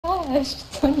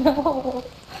crashed. No.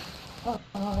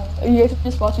 You guys are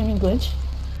just watching me glitch?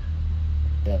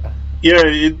 Yeah.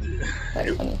 Yeah,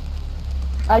 That's funny.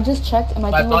 I just checked and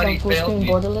my thing was on full screen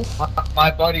borderless. My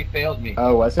buddy failed me.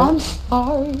 Oh, was it? I'm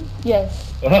sorry.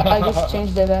 Yes. I just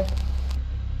changed it back.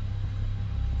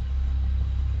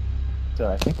 So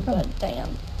I think But damn.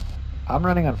 I'm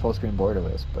running on full screen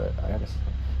borderless, but I understand.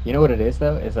 You know what it is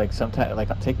though? Is like sometimes like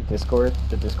I'll take the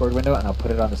Discord window, and I'll put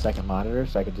it on the second monitor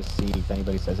so I can just see if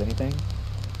anybody says anything.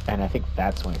 And I think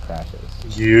that's when it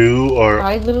crashes. you are.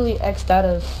 I literally X'd out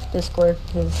of Discord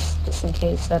just in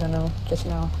case. I don't know. Just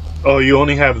now. Oh, you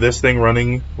only have this thing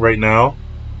running right now?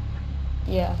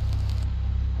 Yeah.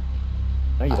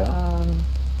 No, you don't.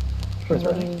 Of course, it's what do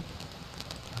running. you-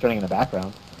 It's running in the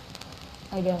background.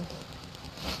 I guess.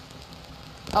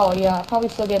 Oh yeah, I'll probably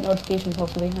still get notifications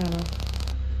hopefully. I don't know.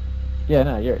 Yeah,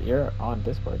 no, you're on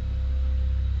Discord.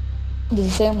 Does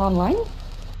it say I'm online?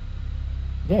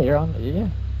 Yeah, you're on. Yeah.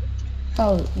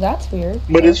 Oh, that's weird.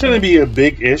 But it shouldn't be a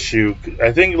big issue.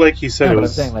 I think, like he said, No, it but I'm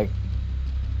was saying like.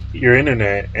 your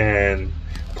internet, and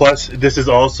plus, this is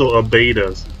also a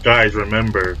beta. Guys,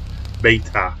 remember,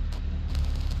 beta.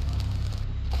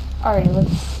 Alright,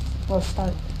 let's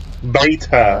start.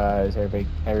 Beta. Is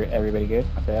everybody good?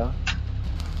 I fail.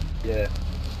 Yeah.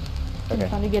 Okay. I'm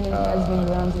trying to get in as many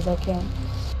rounds as I can.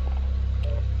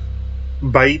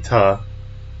 Beta.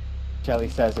 Shelly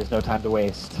says there's no time to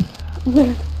waste.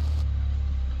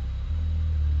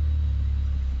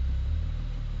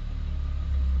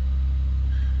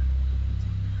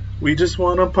 We just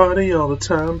wanna party all the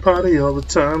time, party all the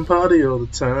time, party all the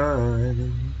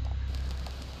time.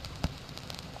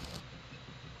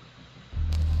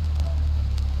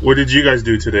 What did you guys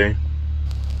do today?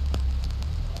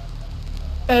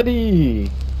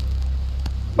 Eddie!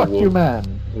 Fuck Whoa. you,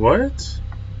 man. What?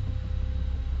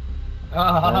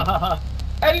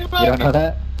 Eddie You don't know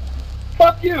that?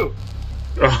 Fuck you!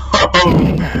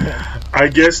 Oh, I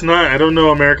guess not. I don't know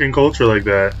American culture like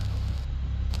that.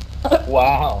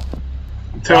 Wow.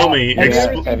 Tell Wow. me. Have you ex-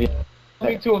 ever Have you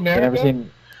Coming to you America? never seen?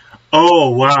 Oh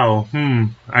wow.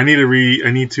 I need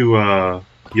to.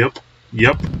 Yep.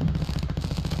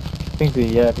 I think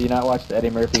have you not watched the Eddie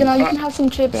Murphy? You can have some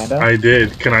chips. stand-up? I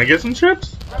did. Can I get some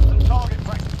chips?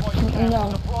 No.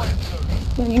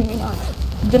 What do you mean not?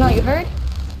 Did you heard?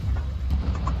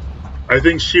 I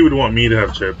think she would want me to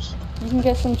have chips. You can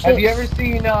get some chips. Have you ever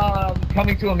seen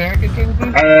Coming to America,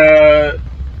 Kingsley?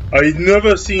 I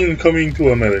never seen Coming to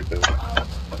America.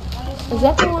 Is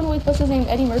that the one with what's his name,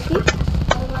 Eddie Murphy?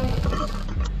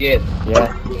 Yeah.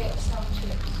 Yeah.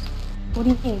 What do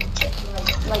you mean?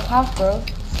 Like half, bro.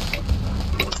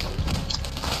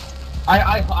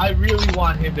 I really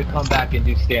want him to come back and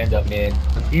do stand up, man.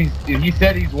 He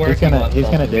said he's working on He's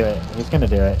gonna something. do it. He's gonna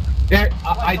do it.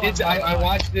 I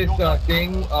watched this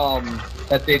thing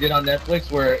that they did on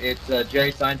Netflix where it's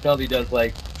Jerry Seinfeld. He does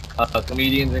like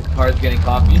comedians in cars getting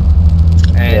coffee,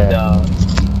 and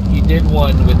he did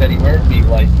one with Eddie Murphy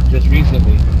like just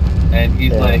recently, and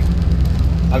he's like,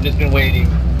 I've just been waiting.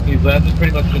 He's like, I've just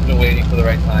pretty much just been waiting for the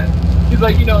right time. He's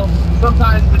like, you know,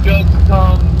 sometimes the jokes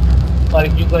come.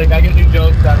 Like he's like, I get new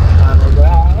jokes at the time. I was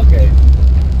like, okay.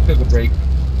 Took a break.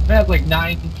 Man has like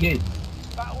 9 kids.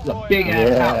 It's a big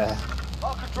ass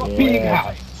house. Big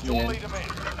house. Man.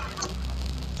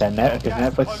 Because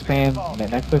Netflix is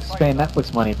paying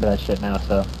Netflix money for that shit now.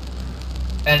 So.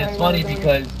 And it's funny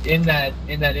because in that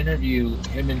interview,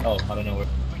 him and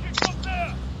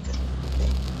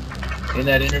in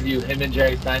that interview, him and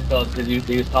Jerry Seinfeld, because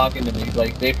he was talking to me, he's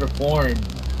like, they performed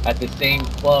at the same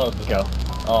club,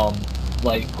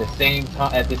 like the same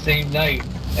time at the same night,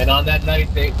 and on that night,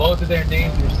 both of their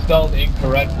names were spelled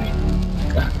incorrectly.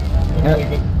 It was like,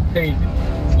 it's crazy.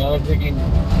 And I was thinking,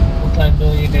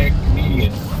 multi-millionaire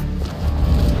comedian.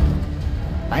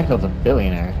 Seinfeld's a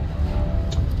billionaire.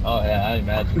 Oh yeah, I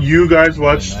imagine. You guys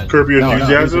watch Curb Your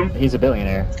Enthusiasm? No, he's a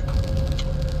billionaire.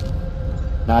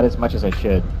 Not as much as I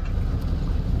should.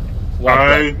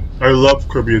 I love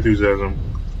Curb Your Enthusiasm.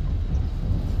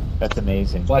 That's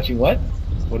amazing. Watching what?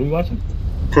 What are we watching?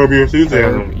 Curb Your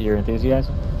Enthusiasm. Your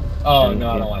enthusiasm? Oh no,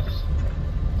 I don't watch.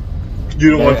 You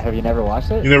don't watch? Have you never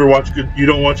watched it? You never watch good? You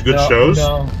don't watch good shows?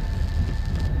 No.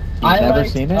 You've never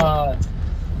seen it?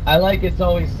 I like It's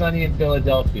Always Sunny in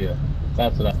Philadelphia.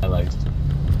 That's what I like.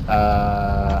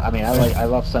 I mean, I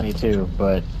love Sunny too,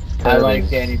 but I like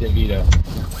Danny DeVito.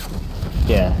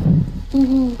 Yeah.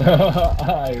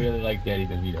 I really like Danny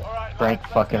DeVito. Frank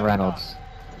fucking Reynolds.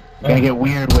 You're gonna get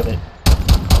weird with it.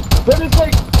 But it's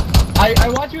like, I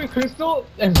watch it with Crystal,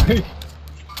 and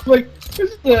like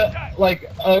this is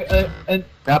an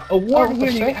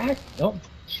award-winning act. Oh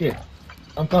shit!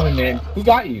 I'm coming, man. Who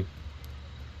got you?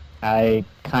 I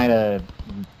kind of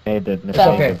made the mistake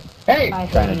Okay. of Hey,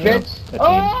 trying to jump bitch! a team.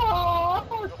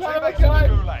 Oh, son of a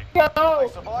gun!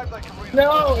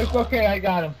 No, it's okay. I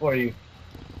got him for you.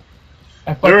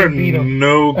 I There are fucking beat him.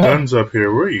 no guns up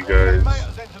here. Where are you guys?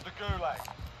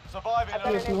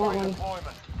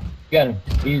 Get him.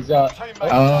 He's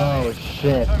Oh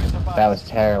shit, that was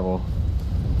terrible.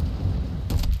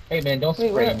 Hey man, don't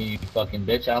Wait, spray where? me, you fucking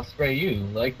bitch. I'll spray you.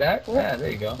 Like that? Where? Yeah,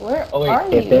 there you go. Where Oh, wait. are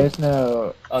you? If there's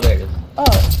no, Oh, there it is. Oh,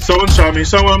 Someone shot me.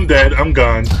 I'm dead. I'm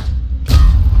gone.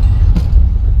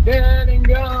 Dead and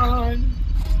gone.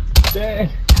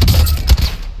 Dead.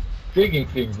 Digging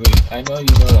Kingsley. I know you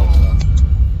know that song.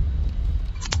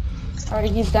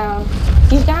 alright, he's down.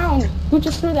 He's down! Who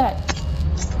just threw that?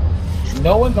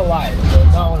 No one's alive, so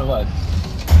it's not one of us.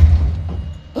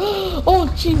 Oh,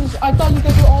 Jesus, I thought you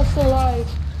guys were all still alive.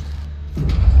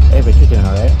 hey, but you're doing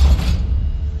alright.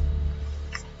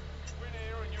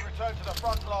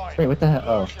 Wait, what the hell?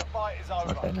 Oh,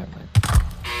 okay, never mind.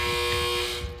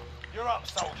 You're up,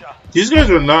 soldier. These guys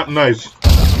are not nice.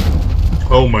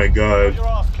 Oh my god. Your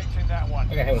ass kicked in that one.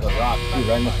 I got hit with a rock, too,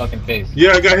 right in the fucking face.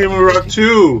 Yeah, I got hit with a rock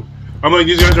too. I'm like,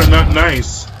 these guys are not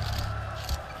nice.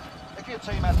 If your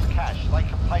team has the cash, they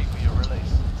can pay for your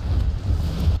release.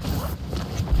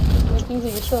 That means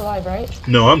that you're still alive, right?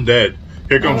 No, I'm dead.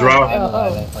 Here comes Oh, Rob. I'm oh.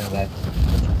 alive, I'm playing that.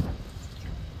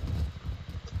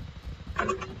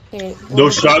 Okay,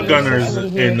 Those well, shotgunners somebody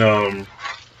here. in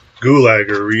Gulag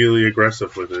are really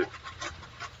aggressive with it.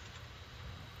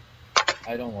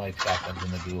 I don't like shotguns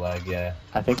in the gulag, yeah.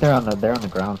 I think they're on the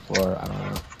ground floor. I don't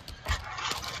know.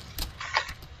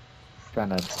 Trying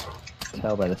to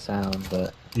tell by the sound,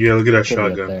 but Yeah, look at that could be up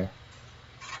shotgun. there.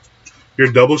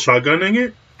 You're double shotgunning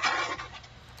it?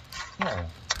 No.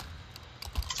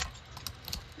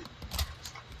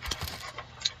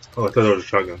 Oh, I thought that was a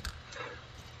shotgun.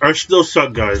 I still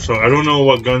suck, guys, so I don't know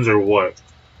what guns are what.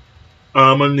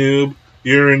 I'm a noob.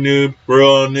 You're a noob. We're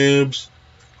all noobs.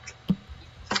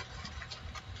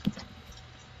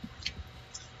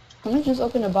 Can we just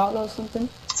open a bottle or something?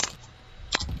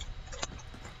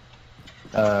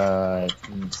 No,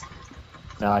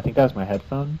 I think that was my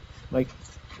headphone. Like,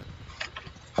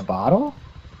 a bottle?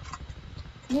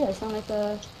 Yeah, it sounded like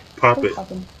a... Pop Coke it.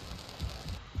 popping.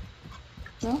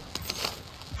 No?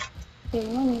 Yeah, you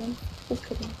know me. Just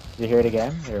kidding. Did you hear it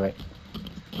again? Here, wait.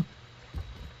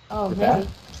 Oh, With maybe.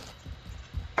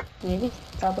 that? Maybe.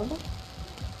 Probably.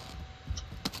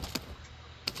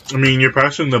 I mean, you're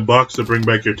passing the box to bring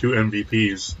back your 2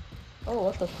 MVPs. Oh,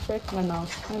 what the frick? My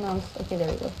mouse. My mouse. Okay,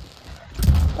 there we go.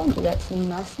 Don't do that to me,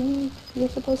 mousey. You're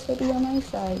supposed to be on my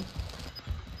side.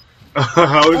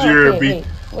 How's Oh, your okay,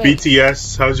 wait.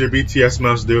 BTS? How's your BTS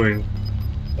mouse doing?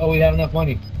 Oh, we have enough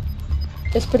money.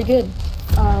 It's pretty good.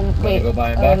 Wait. go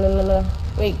buy it back?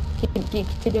 Wait,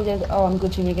 keep doing this. Oh, I'm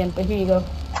glitching again, but here you go.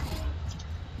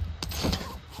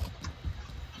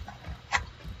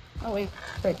 Oh, wait.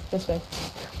 Frick, this way.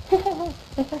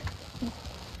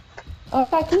 Oh,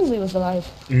 Pat Kingsley was alive.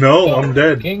 No, So, I'm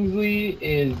dead. Kingsley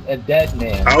is a dead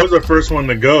man. I was the first one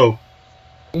to go.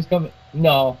 Who's coming?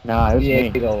 No. No, it was me.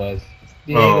 Diego was.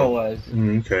 Diego Oh. was.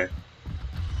 Okay.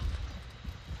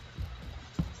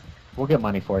 We'll get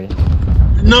money for you.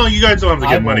 No, you guys don't have to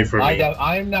get money for me.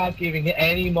 I'm not giving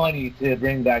any money to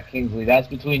bring back Kingsley. That's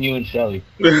between you and Shelly.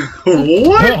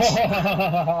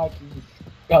 What?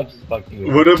 God, just fuck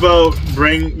you. What about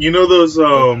you know those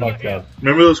Fuck that.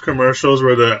 remember those commercials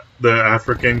where the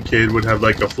African kid would have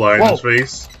like a fly in his Whoa.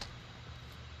 face?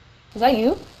 Was that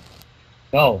you?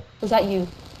 No, Was that you?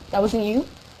 That wasn't you?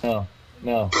 no.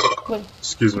 Wait,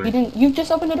 Excuse you me. didn't. You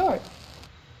just opened the door.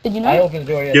 Did you not? I opened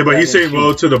the door. Yeah, but he's saying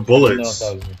low to the bullets.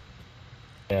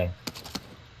 Yeah.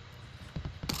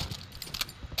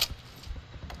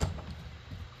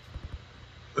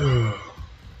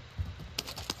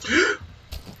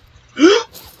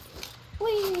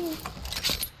 Whee!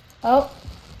 Oh,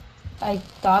 I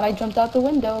thought I jumped out the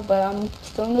window, but I'm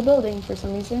still in the building for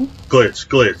some reason. Glitch,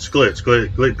 glitch, glitch, glitch,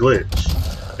 glitch,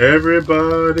 glitch.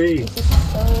 Everybody. This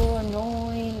is so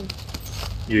annoying.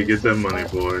 Yeah, get that money,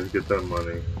 boys. Get that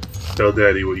money. Tell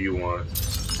daddy what you want.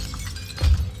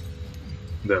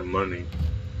 That money.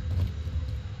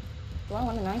 Do I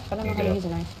want a knife? I don't know how to use a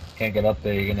knife. Can't get up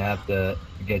there. You're gonna have to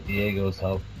get Diego's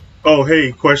help. Oh,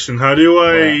 hey, question. How do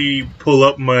I pull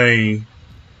up my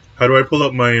Look,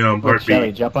 heartbeat?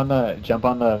 Shelly, jump on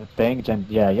the thing.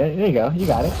 Yeah, there you go. You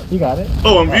got it. You got it.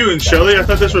 Oh, I'm viewing Shelly. I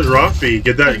thought this was Rafi.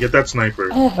 Get that sniper.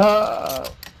 Uh,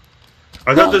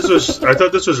 I thought this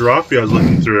was Rafi. I was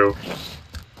looking through.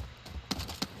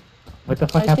 what the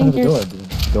fuck I happened to think the door? you're- Did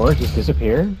the door just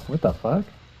disappear? What the fuck?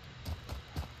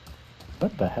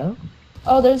 What the hell?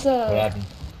 Oh, there's What a. happened?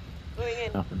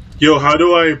 Nothing. Yo, how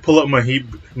do I pull up my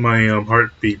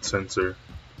heartbeat sensor?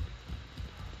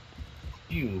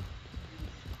 You.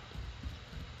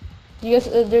 You guys,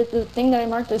 there's the thing that I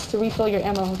marked is to refill your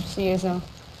ammo, just so you guys know.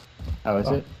 Oh, is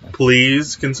it?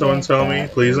 Please, can someone tell me?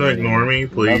 Please don't ignore me,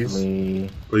 please. Lovely.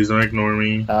 Please don't ignore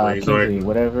me. Please don't. Kingsley,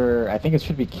 whatever. I think it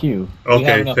should be Q.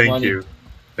 Okay, enough thank money. you.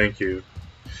 Thank you.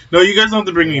 No, you guys don't have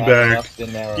to bring me back.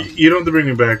 You don't have to bring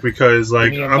me back because,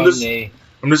 like, I'm just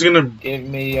gonna. Give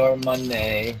me your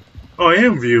money. Oh, I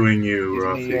am viewing you,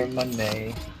 Give me your Rafi.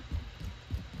 money.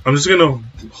 I'm just gonna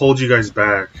hold you guys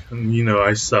back. And, you know,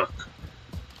 I suck.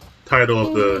 Title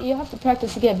of the. You have to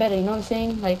practice to get better, you know what I'm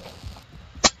saying? Like,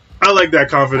 I like that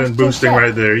confidence That's boosting what's up.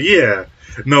 right there. Yeah.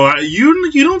 No,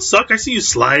 you don't suck. I see you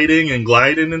sliding and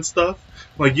gliding and stuff.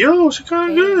 I'm like, yo, she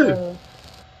kind of good.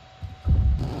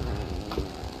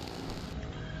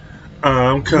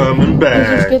 I'm coming It's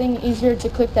just back. getting easier to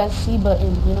click that C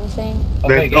button, you know what I'm saying?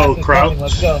 Okay, That- oh, gas is crouch. coming,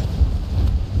 let's go.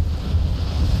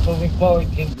 Moving forward,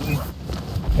 Kingsley.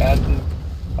 Gas is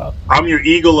up. I'm your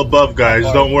eagle above, guys.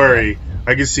 Don't worry.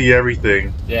 I can see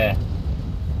everything. Yeah.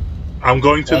 I'm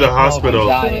going to Let the us know if you hospital.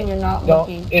 die. Assuming you're not Don't,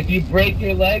 looking. if you break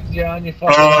your legs, you're on your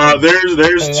fucking own.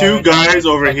 There's two guys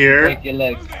over Fucking here. Break your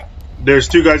legs. There's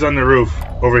two guys on the roof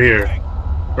over here.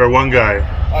 Or one guy.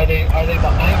 Are they behind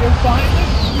us?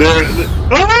 Behind us?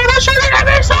 Oh, they're shooting at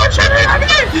me! Someone's shooting at me!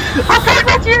 I'm coming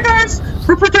back to you guys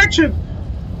for protection.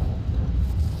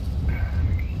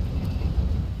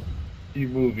 You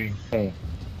moving? Hey.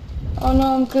 Oh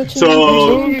no, I'm glitching.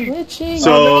 So- I'm glitching.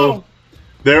 So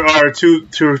there are two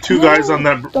guys on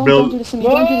that Don't do build. this to me.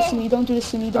 Don't do this to me. Don't do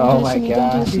this to me. Don't Oh do this my to me. Don't do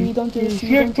this to me. God. Don't do this to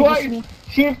me. Shift Don't do this to me.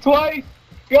 twice! Shift twice!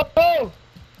 Go!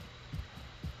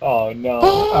 Oh no.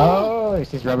 Oh,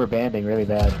 she's rubber banding really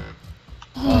bad.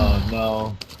 Oh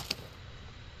no.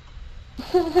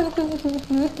 Is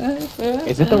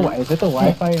it the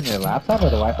Wi-Fi in your laptop or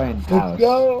the Wi-Fi in the house? Let's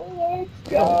go! Let's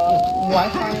go!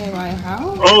 Wi-Fi in my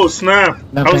house? Oh snap!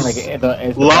 No, I I'm was saying like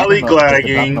is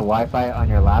lollyglagging. the Wi-Fi on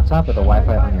your laptop or the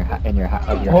Wi-Fi on your house?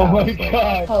 Oh my Like,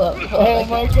 god! Hold up. Oh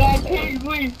my god,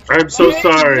 Kingsley! I'm so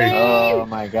sorry. oh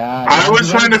my god! I was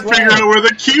trying to figure out where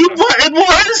the Q button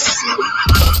was.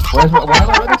 Why am I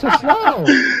running so slow?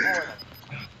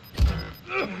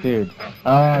 Dude,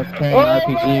 oh, it's carrying an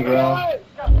RPG, bro.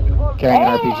 Carrying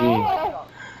an RPG.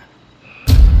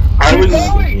 I was.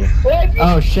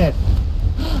 Oh shit!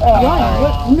 What?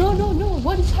 What? No, no, no.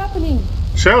 What is happening?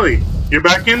 Shelly, you're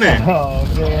back in there. Oh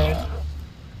man.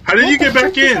 How did you get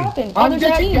back in? Oh, I'm there's a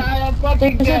dead, team. guy. I'm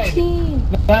fucking There's a dead. team.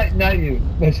 Not you.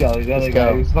 No, Shelly. The other Let's guy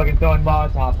go. who's fucking throwing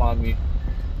Molotov on me.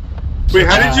 Wait,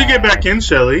 how did you get back in,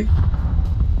 Shelly?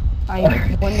 I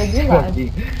won the gulag.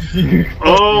 You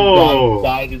Oh.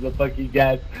 died as a fucking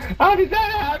gas. How did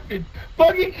that happen?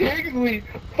 Fucking Kingsley.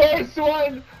 First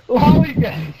one.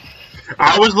 Lollygag.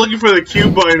 I was looking for the Q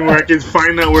button where I could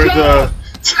find out where the.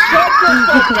 Shut the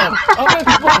fuck up. I'm gonna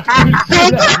fucking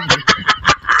shit out of you.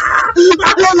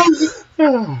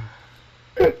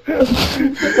 Shut the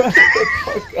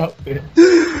fuck up, man.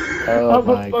 Oh I'm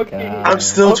a my fucking- god! I'm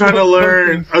still I'm trying to gonna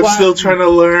learn. fucking I'm still slap trying to you.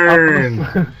 learn.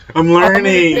 I'm I'm gonna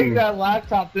take learning. that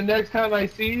laptop the next time I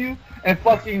see you and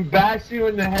fucking bash you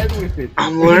in the head with it.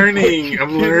 I'm learning.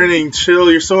 I'm learning.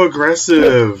 Chill. You're so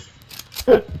aggressive.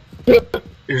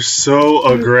 You're so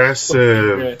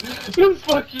aggressive. This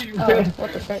fucking Oh, man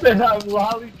what the frick? said I'm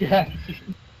lollygagging.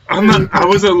 I'm not. I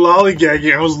wasn't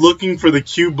lollygagging. I was looking for the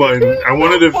Q button. I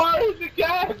wanted to. Fire the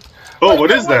gas. Oh,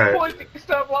 what At is that? point did you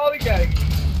stop lollygagging?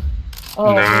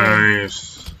 Oh, man.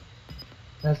 Nice.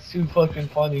 That's too fucking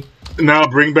funny. Now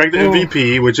bring back the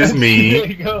MVP, which is There me.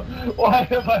 you go. Why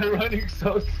am I running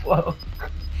so slow?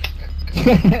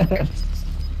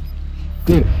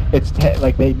 Dude, it's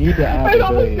like they need to have It the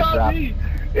almost ability to got drop. me.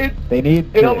 It, They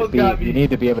need It to almost be. got me. You need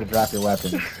to be able to drop your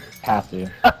weapons. Have to.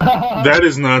 That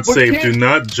is not But safe. can't- Do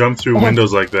not jump through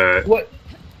windows like that. What?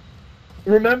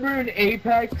 Remember in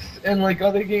Apex and like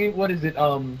other games? What is it?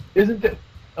 Isn't it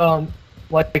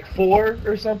like 4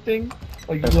 or something?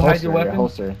 Like There's you hide your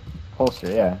holster, weapon.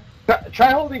 holster, yeah.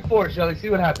 Try holding 4, Shelly. See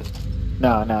what happens.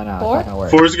 No, it's Four? not gonna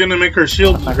work. Four's gonna make her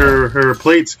shield, her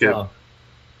plate skip.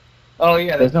 Oh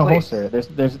yeah. There's no plates. holster.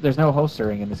 There's no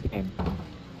holstering in this game.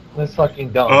 That's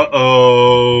fucking dumb.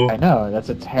 Uh-oh. I know, that's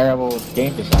a terrible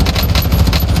game design.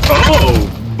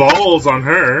 Oh, balls on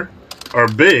her are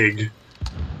big.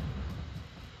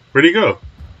 Where'd he go?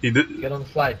 He did. Get on the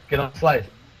slide. Get on the slide.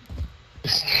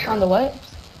 On the what?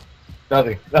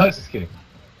 Nothing. No, I was just kidding.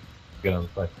 Get on the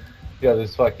slide. Yeah,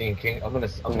 this fucking king. I'm gonna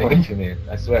hit you, man.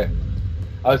 I swear.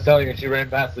 I was telling her she ran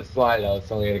past the slide. I was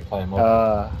telling her to climb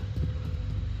up.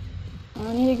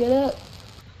 I need to get up.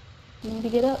 I need to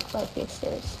get up. Okay,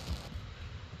 stairs.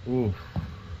 Oof.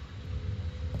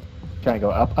 Trying to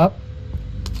go up, up?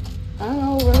 I don't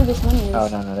know where this money is. Oh,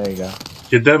 no, there you go.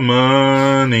 Get that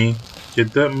money.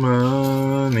 Get that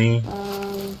money.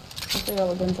 I forgot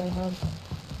what guns I have.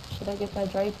 Should I get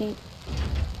that dry heat?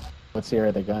 What's your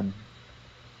other gun?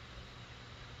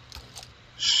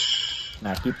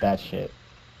 Nah, keep that shit.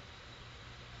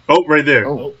 Oh, right there.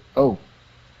 Oh.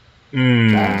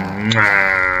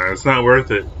 It's not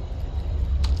worth it.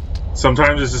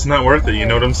 Sometimes it's just not worth it. You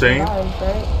know what I'm saying? Survive,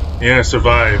 right? Yeah,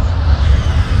 survive.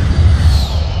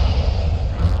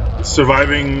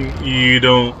 Surviving, you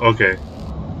don't. Okay.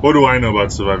 What do I know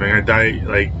about surviving? I die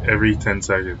like every 10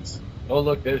 seconds. Oh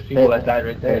look, there's people that died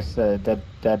right there. There's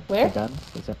dead Where? guns.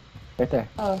 Is it right there?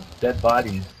 Oh. Dead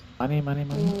bodies. Money.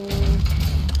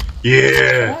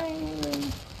 Yeah!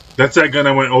 Fine. That's that gun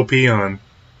I went OP on.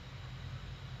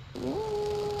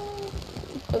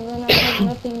 But then I have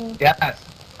nothing.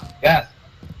 Yes.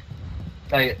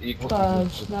 Hey, you can.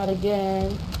 Fudge, not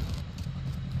again.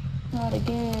 Not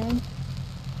again.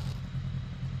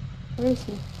 Where is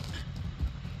he?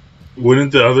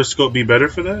 Wouldn't the other scope be better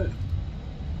for that?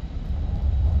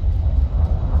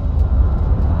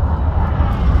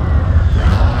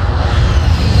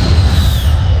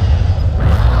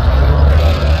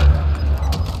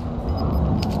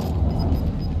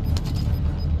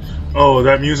 Oh,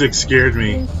 that music scared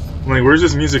me. I'm like, where's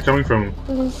this music coming from?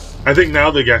 I think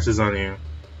now the gas is on you.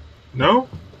 No?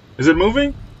 Is it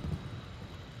moving?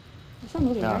 It's not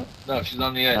moving, right? No, she's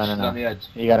on the edge. No. She's on the edge.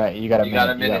 You got a minute. got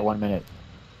a You minute. got 1 minute.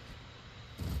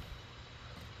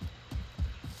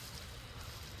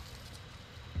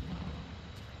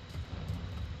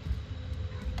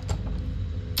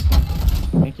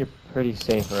 I think you're pretty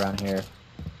safe around here.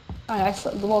 I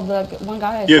saw, well, the one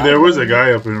guy I Yeah, saw there was a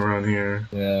guy up and around here.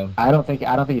 Yeah. I don't think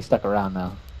he stuck around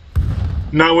though.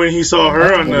 Not when he saw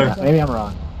her on Maybe I'm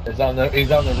wrong. He's on the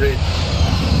ridge.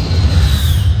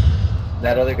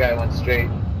 That other guy went straight.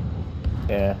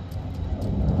 Yeah.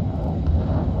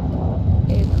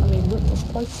 Okay, let me loot this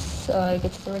place. I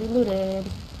guess it's already looted.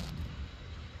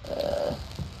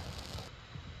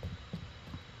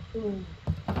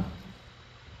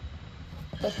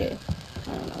 Okay.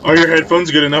 I don't know. Are your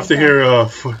headphones good enough to hear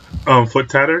foot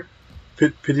tatter?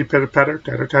 Pitty patter patter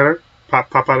tatter tatter? Pop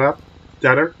pop up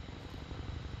tatter?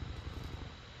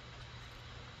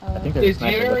 I think there's a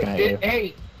sniper looking at you.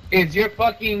 Hey, is your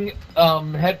fucking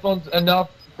headphones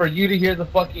enough for you to hear the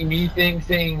fucking me thing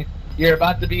saying you're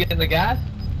about to be in the gas?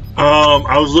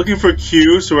 I was looking for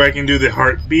Q so I can do the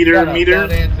heart beater meter.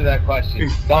 Don't answer that question.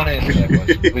 Don't answer that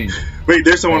question, please. Wait,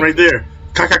 there's someone right there.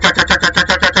 Ka ka ka ka ka ka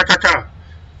ka ka ka ka.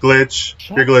 Glitch.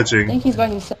 You're I glitching. think he's by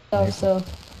himself, so.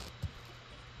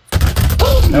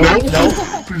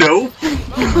 Nope.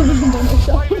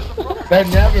 They're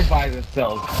never by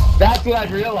themselves. That's what I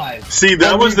realized. See,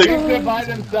 that was If the they're by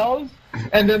themselves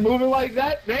and they're moving like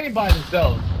that, they ain't by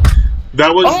themselves.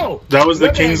 that was the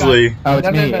that man Kingsley. Oh, it's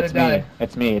That me. man better It's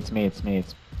die. me. It's me.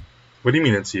 What do you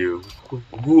mean it's you?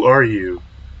 Who are you?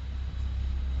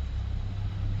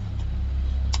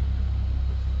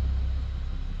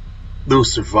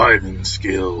 Those surviving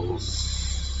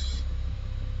skills.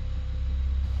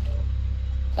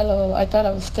 Hello, I thought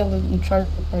I was still in charge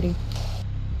of the party.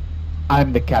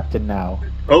 I'm the captain now.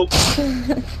 Oh,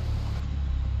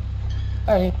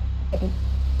 Alright.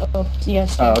 Oh,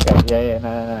 yes. Oh, okay. Yeah.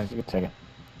 No. Good second.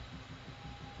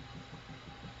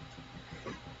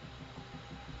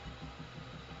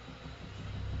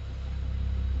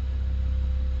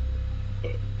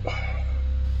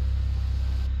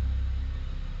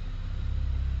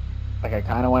 Like, I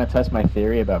kind of want to test my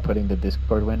theory about putting the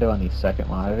Discord window on the second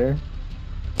monitor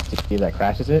to see if that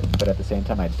crashes it, but at the same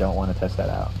time, I don't want to test that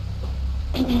out.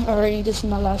 Alright, this is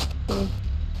my last game.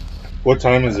 what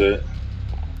time is it?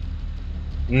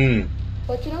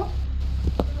 What you know?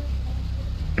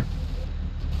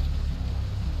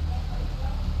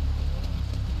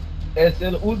 Es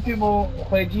el último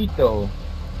jueguito.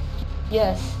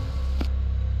 Yes.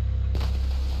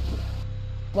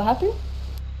 What happened?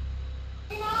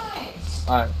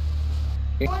 Alright.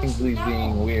 Kingsley's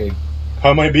being weird.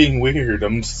 How am I being weird?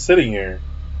 I'm just sitting here.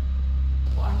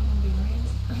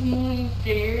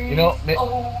 You know,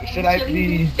 should I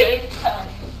be...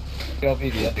 I'll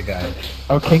be the other guy.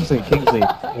 Oh, Kingsley.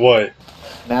 What?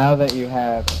 Now that you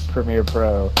have Premiere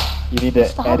Pro, you need to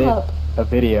Stop. edit a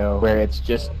video where it's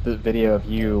just the video of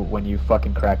you when you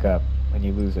fucking crack up, when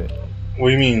you lose it. What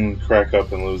do you mean crack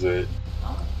up and lose it?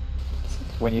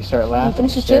 When you start laughing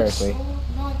finish your chips? hysterically.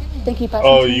 Thank you, Pastor.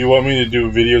 Oh, you want me to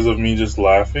do videos of me just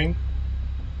laughing?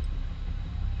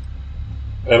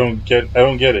 I don't get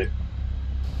it.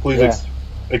 Please Yeah.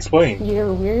 explain.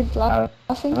 You're weird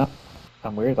laughing? I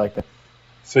I'm weird like that.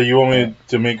 So you want me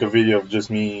to make a video of just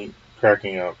me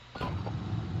cracking up?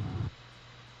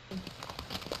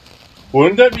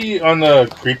 Wouldn't that be on the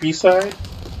creepy side?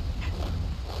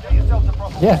 Get yourself to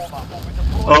proper Yeah. warm-up. We're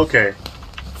deploying. Okay.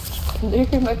 Do you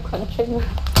hear my crunching?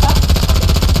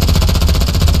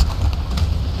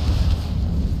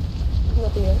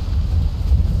 Look here.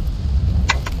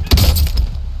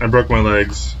 I broke my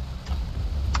legs.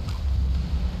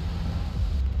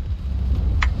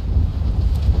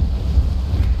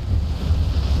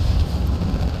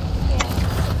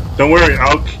 Don't worry,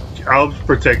 I'll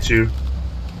protect you.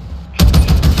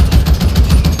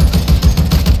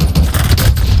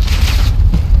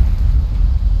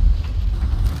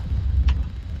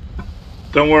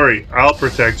 Don't worry, I'll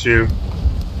protect you.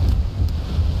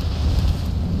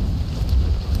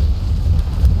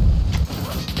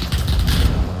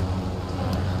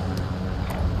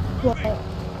 What?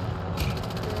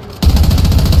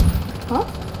 Huh?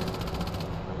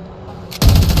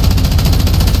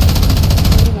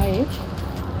 Are you my age?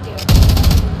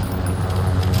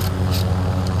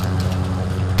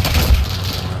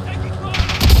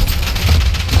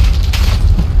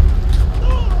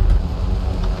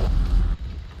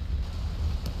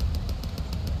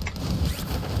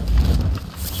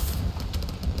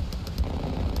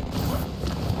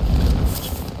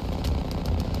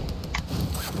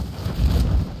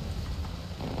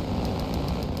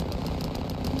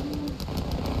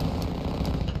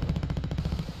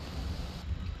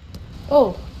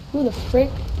 Oh, who the frick?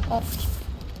 Oh,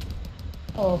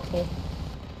 okay.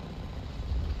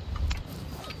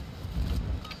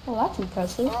 Oh, that's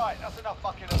impressive. Alright, that's enough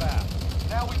fucking about.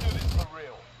 Now we do this for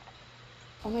real.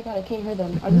 Oh my god, I can't hear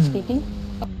them. Are they speaking?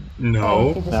 Oh, No.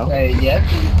 okay, just No. Hey, yes.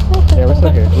 Yeah, we're still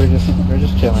here. We're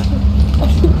just chilling.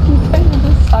 kind of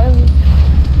just silent.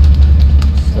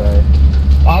 Sorry.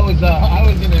 I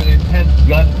was in an intense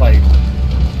gunfight.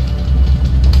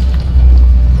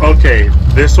 Okay,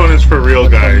 this one is for real,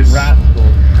 with some guys. rascals.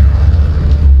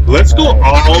 Let's go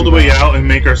Alright. all the way out and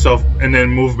make ourselves, and then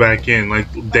move back in, like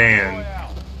Dan.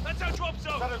 That's our drop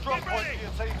zone. Set a drop Get point ready.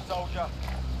 for your team, soldier.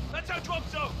 That's our drop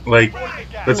zone. Like,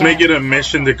 let's make it a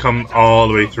mission to come all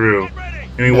the way through. Get ready.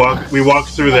 And we walk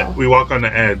through the, we walk on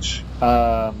the edge.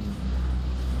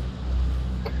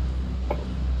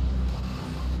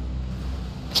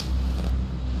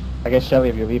 I guess Shelly,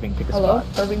 if you're leaving, pick a Hello?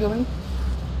 spot. Are we going?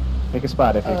 Pick a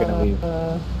spot if you're gonna leave.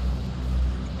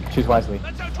 Choose wisely.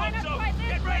 That's our drop zone.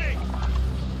 Get ready.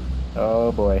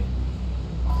 Oh boy.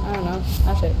 I don't know.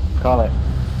 That's it. Call it.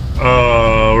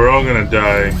 We're all gonna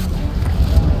die.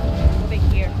 Moving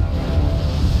here.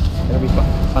 It'll be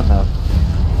fun though.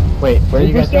 Wait, where are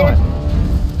you guys Superstar?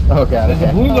 going? Oh god. There's a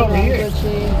Okay. blue Oh, over no, here.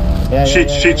 glitchy. Yeah,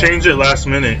 She changed it last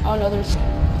minute. Oh no, there's...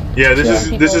 Yeah,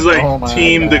 this is like Oh my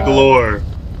Team God. DeGlore.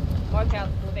 Mark out.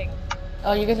 Moving.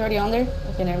 Oh, you guys already on there?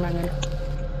 Okay, never mind then.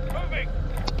 Moving.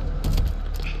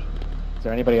 Is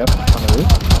there anybody up on the roof?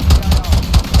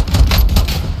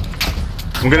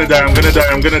 I'm gonna die. I'm gonna die.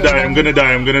 I'm gonna die. I'm gonna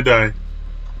die. I'm gonna die.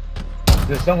 Is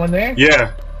there someone there?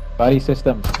 Yeah, Body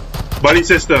system. buddy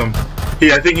system.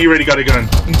 I think he already got a gun.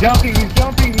 He's jumping, he's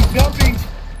jumping, he's jumping.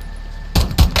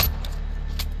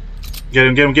 Get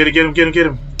him! Get him! Get him! Get him! Get him! Get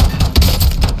him!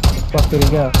 Where the fuck did he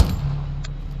go?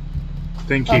 I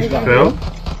think Oh, he he's on the fell. roof?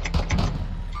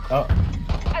 Oh,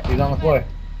 he's on the floor.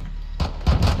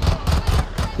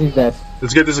 He's dead.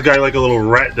 Let's get this guy like a little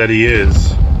rat that he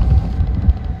is.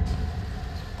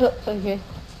 Oh, okay.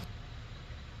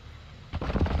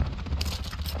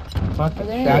 Fuck. Are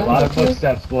there any A lot of guns up here?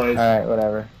 footsteps, boys. Alright,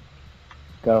 whatever.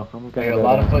 Go. I'm gonna There are go a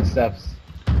lot of down. footsteps.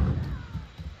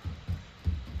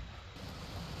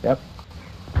 Yep.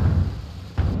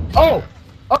 Oh!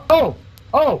 Oh!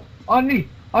 Oh! On me!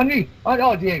 On me!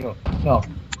 Oh, Diego. No.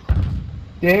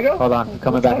 Diego? Hold on. I'm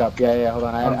coming back up. Yeah, hold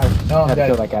on. I No, I'm had to dead.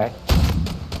 kill that guy.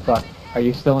 Fuck. Are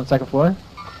you still on the second floor?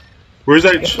 Where's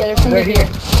that? Yeah, there's somebody Right here.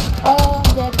 here. Oh,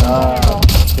 I'm dead. Oh,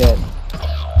 shit.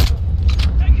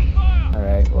 Taking fire.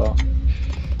 Alright, well.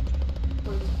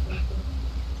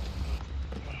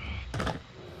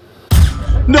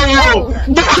 No!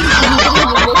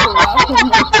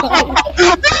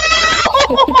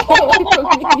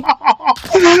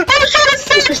 I was trying to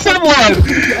save someone.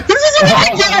 This is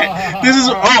ridiculous. This is.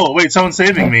 Oh wait, someone's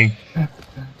saving me.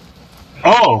 Oh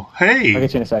I'll hey,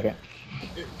 get you in a second.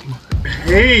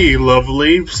 hey,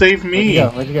 lovely, save me.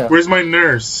 Where'd you go? Where's my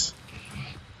nurse?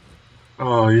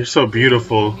 Oh, you're so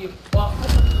beautiful.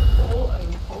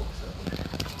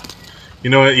 You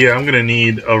know what? Yeah, I'm gonna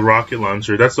need a rocket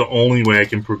launcher. That's the only way I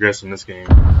can progress in this game.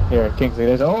 Here, Kingsley,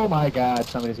 there's. Oh my god,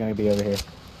 somebody's gonna be over here.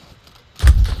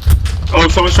 Oh,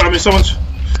 someone shot me. Someone.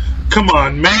 Come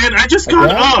on, man! I just got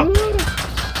up!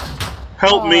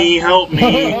 Help me, help me.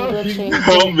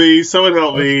 Help me, someone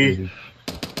help me.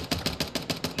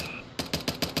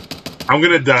 I'm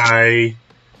gonna die.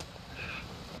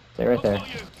 Stay right there.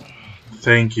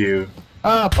 Thank you.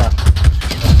 Oh, fuck.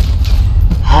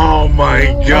 Oh my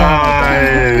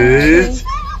god!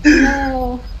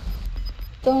 No.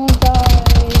 Don't die,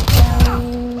 please.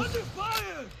 Under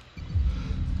fire!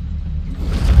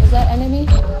 Is that enemy?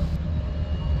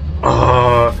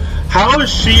 How is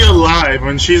she alive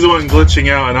when she's the one glitching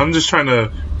out and I'm just trying to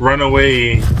run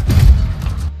away? You're in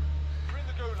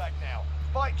the gulag now.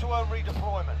 Fight to earn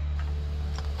redeployment.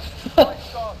 Fight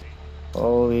started.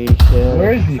 Holy shit.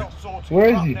 Where is he? Self-sorting Where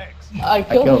is up he? next. I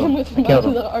killed him with I killed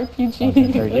him. the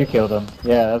RPG. Or you killed him.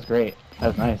 Yeah, that was great. That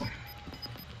was nice.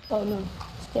 Oh no,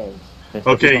 stairs.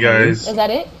 Okay, guys. Is that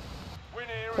it? Win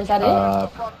here Is that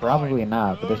it? Probably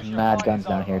not, but there's mad guns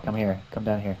down here. Come here. Come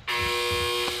down here.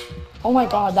 Oh my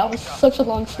god, that was such a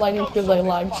long sliding because I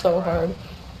lagged so hard.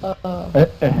 That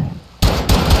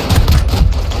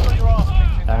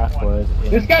was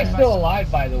This guy's insane. still alive,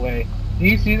 by the way. Do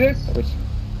you see this?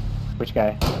 Which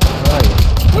guy? Where are you?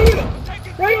 Look at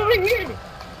him! Right over here!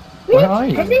 Where are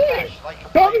you? Come here!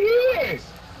 Come here!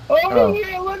 Over Oh.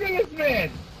 here! Look at this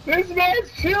man! This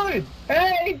man's chilling!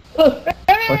 Hey! What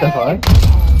the fuck?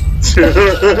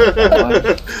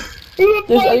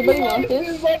 Does anybody want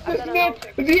this? This man,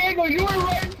 Diego, you were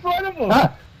right in front of him!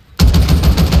 Ah!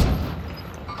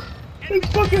 It's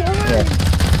fucking hard!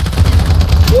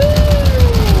 Yeah.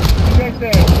 He's right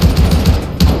there.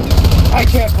 I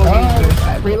can't believe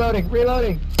this. Reloading,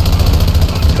 reloading.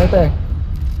 Right there.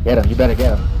 Get him, you better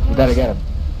get him. You better get him.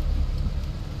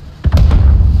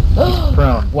 He's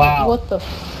prone. Wow. What the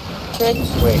frick?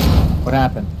 Wait, what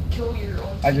happened?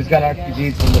 I just got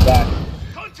RPGs from the back.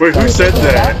 Wait, who said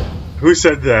that? Who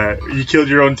said that? You killed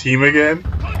your own team again?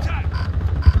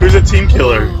 Who's a team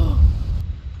killer?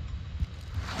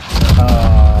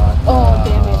 Oh,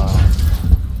 damn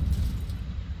it.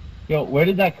 Yo, where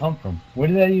did that come from? Where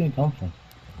did that even come from?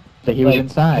 That he was Like,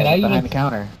 inside, can I behind even- the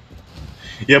counter.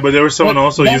 Yeah, but there was someone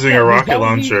also using a rocket Is that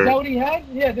launcher. what he had?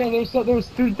 Yeah, there's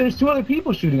two other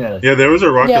people shooting at us. Yeah, there was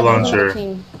a rocket Yeah, there was another launcher.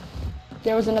 team.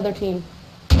 There was another team.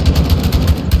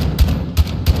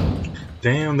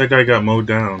 Damn, that guy got mowed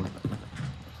down.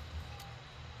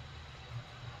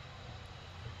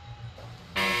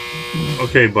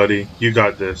 Okay, buddy, you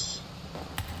got this.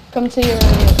 Come to your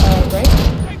right.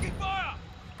 Taking fire!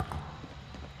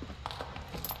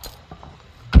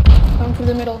 Come through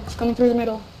the middle. It's coming through the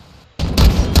middle.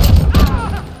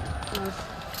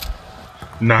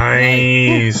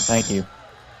 Nice. Thank you.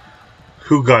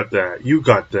 Who got that? You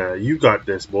got that. You got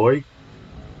this, boy.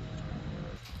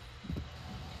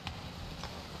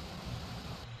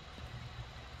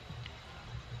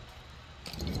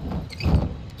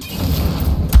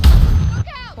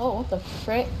 Oh, what the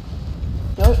frick?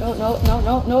 No, no, no, no,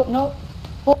 no, no, no.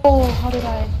 Oh, how did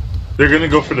I? They're gonna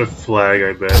go for the flag,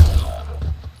 I bet.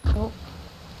 Nope.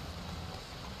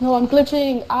 No, I'm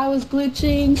glitching. I was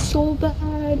glitching so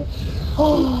bad.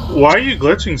 Oh, Why are you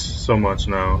glitching so much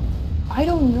now? I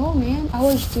don't know, man. I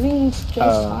was doing just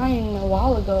fine a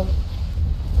while ago.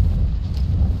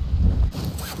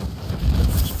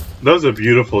 That was a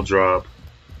beautiful drop.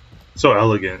 So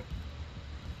elegant.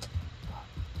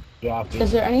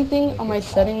 Is there anything on my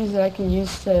settings that I can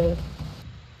use to?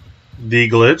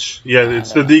 De-glitch? Yeah,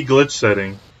 it's the de-glitch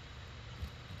setting.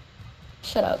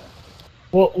 Shut up.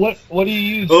 Well, what do you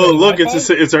use? Oh, look,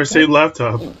 Wi-Fi? it's our saved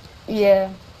laptop.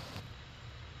 Yeah.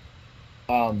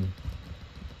 Do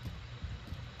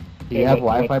you have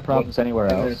Wi-Fi problems anywhere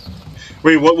else?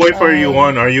 Wait, what Wi-Fi are you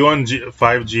on? Are you on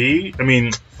 5G? I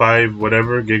mean, 5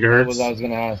 whatever That was what I gigahertz? was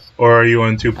gonna ask. Or are you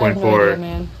on I have no idea, 2.4?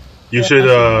 man. You Yeah, should,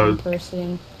 that's the wrong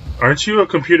person. aren't you a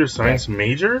computer science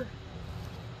major?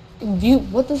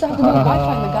 What does that have to do with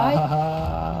Wi-Fi, my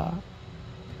guy?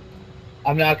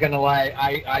 I'm not gonna lie.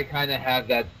 I kind of have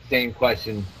that same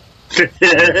question.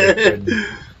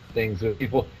 Things with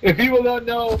people. If people don't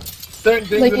know certain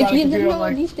things Like, about if you a didn't computer, know I'm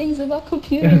like, these things about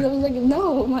computers, I was like,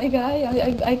 no, my guy,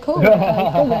 I code. I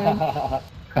program.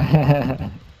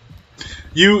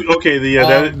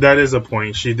 That is a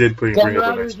point. She did bring some up an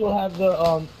routers will have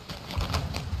the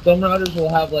some routers will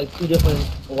have like 2 different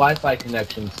Wi-Fi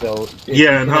connections. So if you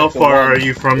Yeah, and how connect to far one, are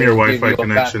you from your it'll give Wi-Fi you a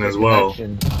connection faster as well?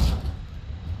 connection.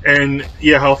 And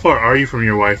yeah, how far are you from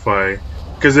your Wi-Fi?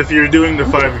 Because if you're doing the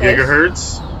 5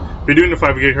 gigahertz, if you're doing the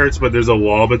 5 gigahertz, but there's a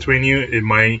wall between you, it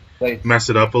might Like,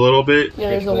 mess it up a little bit. Yeah,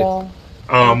 there's a wall.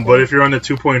 But if you're on the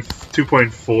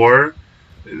 2.4,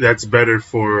 that's better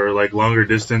for like longer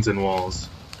distance and walls.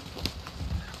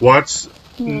 Watch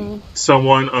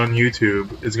someone on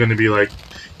YouTube is going to be like,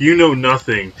 you know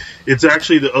nothing. It's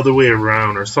actually the other way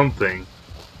around or something.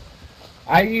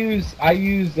 I use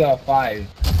 5,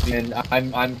 and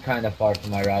I'm kind of far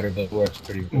from my router, but it works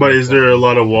pretty good. But is there a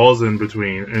lot of walls in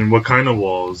between? And what kind of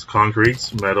walls?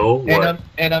 Concretes, metal, what?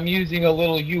 And I'm using a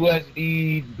little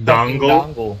USB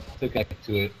Dongle? to connect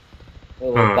to it. A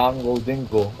little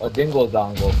dingle, a dingle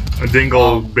dongle. A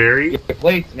dingleberry? Your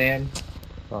plates, man.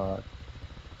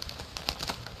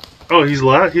 Oh, he's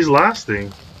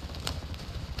lasting.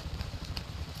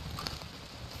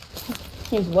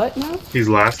 He's what now? He's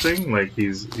lasting? Like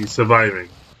he's surviving.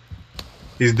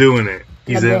 He's doing it.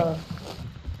 He's in. Oh,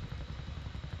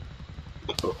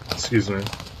 excuse me.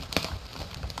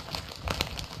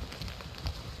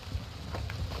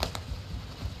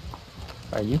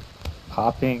 Are you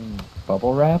popping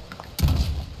bubble wrap?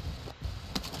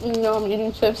 No, I'm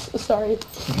eating chips. Sorry.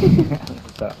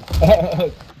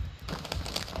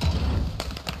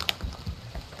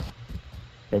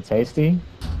 They're tasty?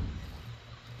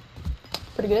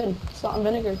 Pretty good. Salt and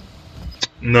vinegar.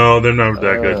 No, they're not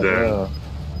that good then.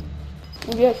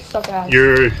 Maybe I suck ass.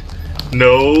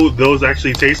 No, those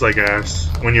actually taste like ass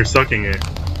when you're sucking it.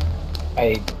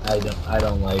 I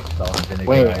don't like salt and vinegar.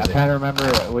 Wait, either. I'm trying to remember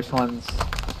which ones.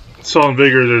 Salt and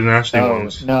vinegar are the nasty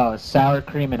ones. No, sour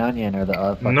cream and onion are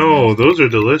the No, nasty. those are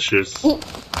delicious.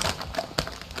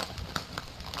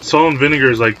 Salt and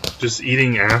vinegar is like just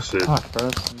eating acid. Fuck, bro,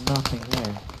 there's nothing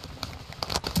there.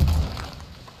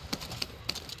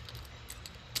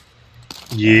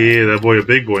 Yeah, that boy a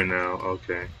big boy now.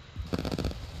 Okay.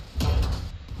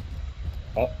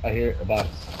 Oh, I hear a box.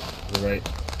 To the right.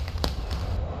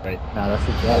 Right. No, that's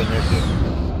the Oh, Jets. in there too.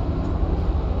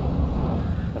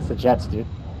 That's the Jets, dude.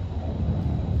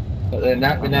 But in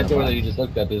that door that you just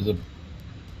looked at, there's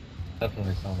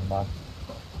definitely some in the box.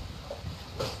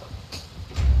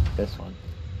 This one.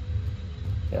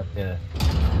 Yep. Yeah.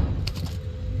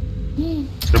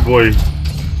 The boy,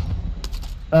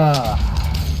 Ah.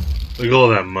 look at all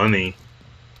that money.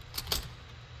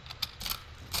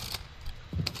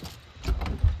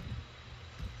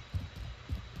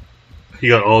 He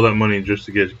got all that money just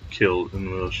to get killed in the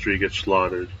middle of the street, get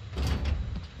slaughtered.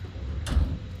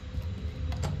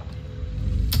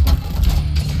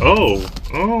 Oh,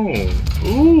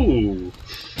 ooh.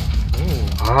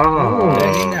 Ah.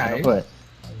 Very nice. What?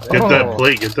 Get that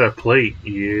plate, get that plate.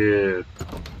 Yeah.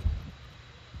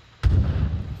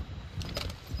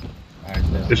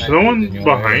 Alright, Is someone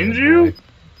behind you?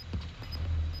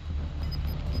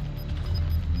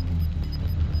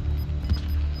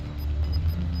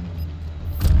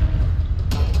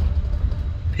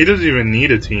 He doesn't even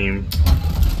need a team.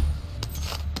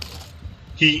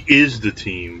 He is the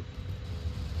team.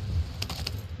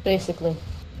 Basically.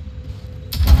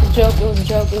 It was a joke, it was a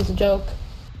joke, it was a joke.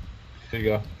 There you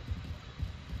go.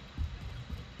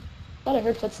 Thought I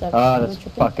heard footsteps. Oh, that's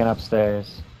fucking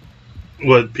upstairs.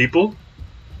 What, people?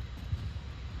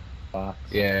 Box.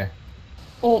 Yeah.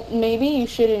 Well, maybe you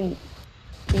shouldn't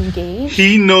engage.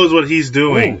 He knows what he's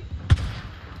doing.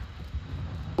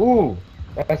 Ooh,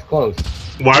 that's close.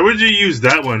 Why would you use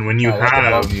that one when you Oh, that's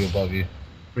have... above you.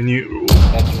 When you...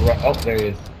 That's right. Oh, there he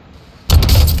is.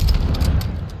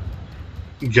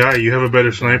 Guy, you have a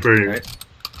better sniper. Right.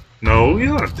 No, he's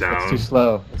not down. It's too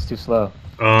slow. It's too slow.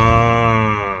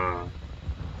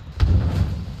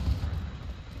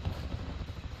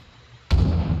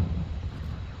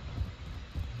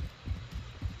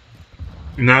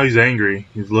 Now he's angry.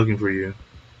 He's looking for you.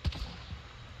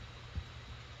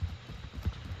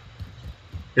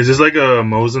 Is this like a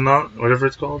Mosinot, whatever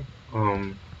it's called?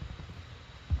 Mosin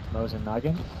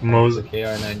Noggin? Mos. The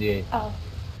KR98. Oh.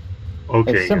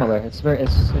 Okay. It's similar.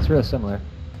 It's real similar.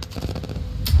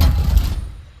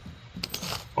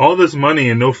 All this money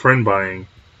and no friend buying,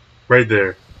 right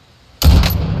there.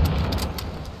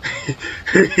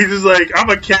 He's just like, I'm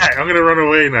a cat. I'm gonna run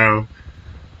away now.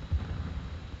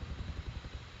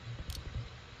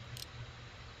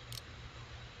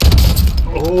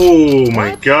 Oh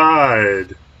my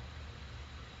god.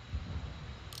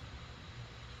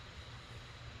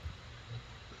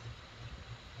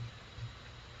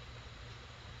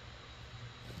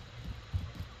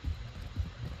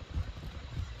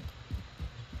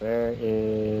 Where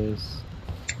is...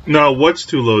 Now, what's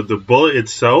to load? The bullet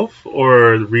itself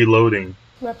or reloading?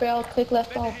 Right L, click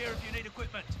left Bend off. here if you need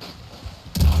equipment.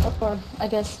 Or I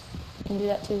guess you can do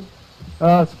that too.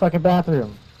 Oh, it's a fucking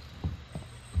bathroom.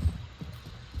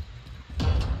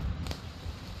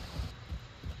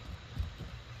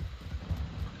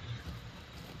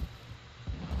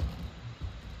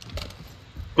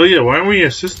 Oh yeah, why aren't we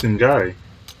assisting Guy?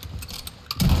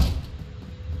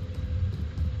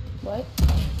 What?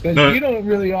 Because No. you don't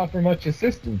really offer much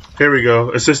assistance. Here we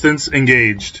go. Assistance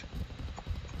engaged.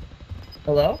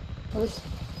 Hello?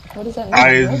 What does that mean?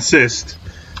 I bro? insist.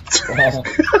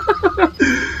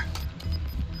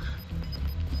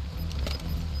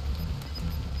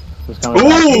 Who's coming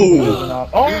back? Ooh!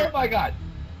 Oh my god!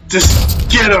 Just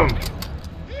get him!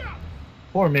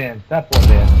 Poor man. That poor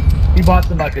man. He bought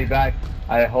somebody back.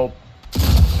 I hope.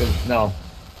 No.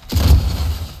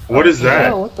 What is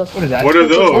that? Oh, what the What is that? What are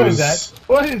What is that? those?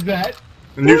 What is that?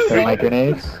 New What is Thermite thing.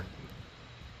 grenades?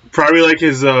 Probably like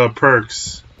his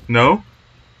perks. No?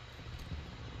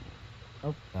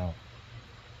 Oh, no.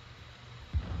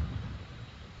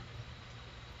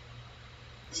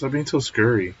 Stop being so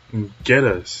scurry. And get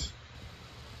us.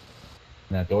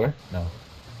 That door? No.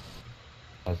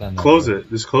 Oh, it's not in that Close door. it.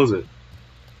 Just close it.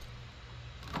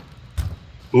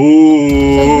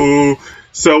 Ooh!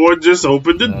 Someone just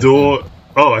opened the door.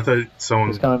 Oh, I thought someone.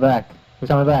 Who's coming back? Who's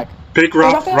coming back? Pick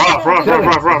Roth. Roth.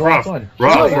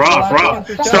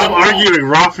 Stop arguing,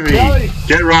 Rafi.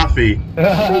 Get Rafi.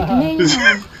 Freak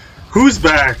name. Who's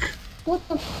back? What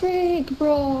the freak,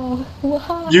 bro?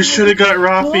 Why? You should have got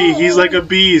Rafi. He's like a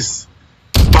beast.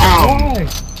 Boom. Why?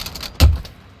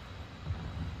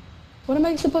 What am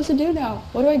I supposed to do now?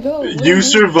 Where do I go? Where do I You go?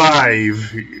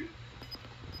 survive.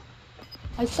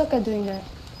 I suck at doing that.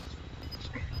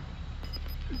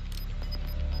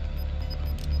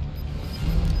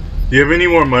 Do you have any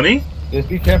more money? Just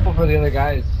be careful for the other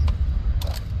guys.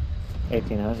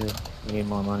 1800. We need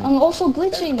more money. I'm also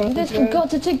glitching. You guys forgot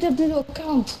to take that into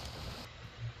account.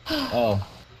 Oh.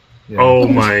 Yeah. Oh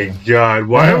my god.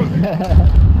 Why?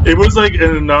 It was like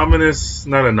an anonymous,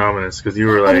 not anonymous, because you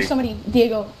were Oh, like. there's somebody.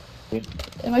 Diego.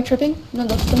 Am I tripping? No,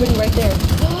 there's somebody right there.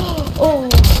 Oh.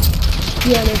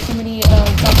 Yeah, there's somebody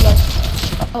top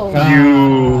left. Oh.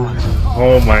 You.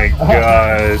 Oh my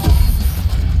god.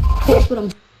 That's what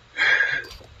I'm.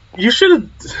 You should have.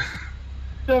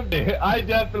 I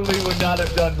definitely would not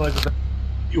have done much better.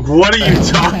 What are you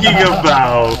talking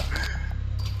about?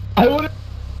 I would have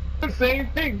done the same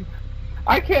thing.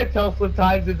 I can't tell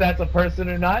sometimes if that's a person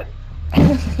or not.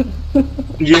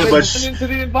 Yeah, They but run into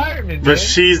the environment, but man.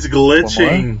 she's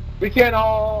glitching. We can't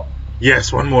all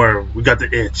Yes, one more. We got the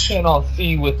itch.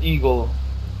 see with eagle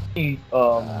I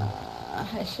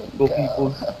should eagle go.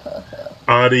 people.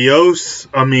 Adios,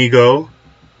 amigo.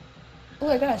 Oh,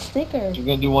 I got a sticker. You're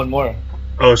gonna do one more.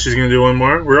 Oh, she's gonna do one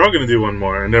more? We're all gonna do one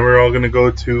more, and then we're all gonna go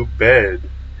to bed.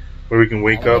 Where we can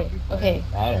wake up. Okay.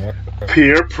 I don't know.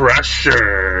 Peer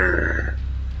pressure.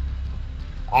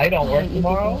 I don't work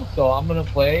tomorrow, so I'm gonna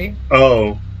play.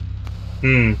 Oh.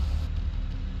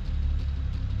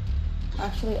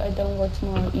 Actually, I don't work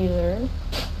tomorrow either.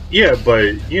 Yeah,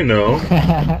 but, you know,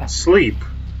 sleep.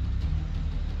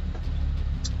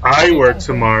 I work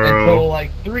Until tomorrow.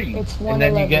 like 3. It's And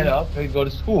then you 1:11. get up and go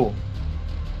to school.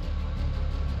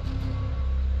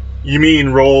 You mean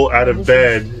roll out of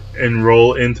bed and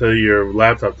roll into your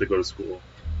laptop to go to school?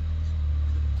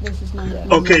 This is my.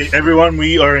 Okay, everyone,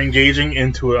 we are engaging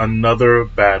into another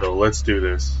battle. Let's do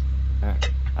this.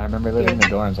 I remember living in the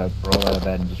dorms. I'd roll out of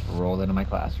bed and just roll into my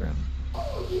classroom.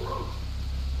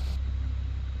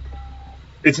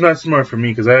 It's not smart for me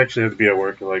because I actually have to be at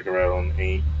work at like around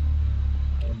 8.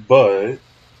 But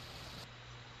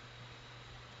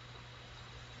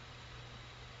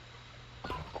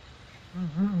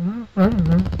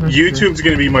YouTube's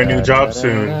gonna be my new job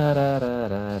soon,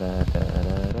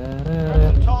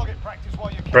 Target practice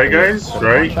while you can. right, guys?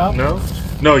 Right? No,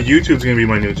 no. YouTube's gonna be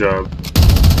my new job.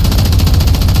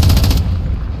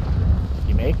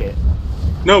 You make it.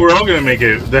 No, we're all gonna make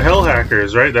it. The Hell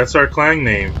Hackers, right? That's our clan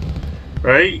name,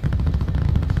 right?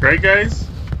 Right, guys?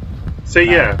 Say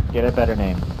yeah. Get a better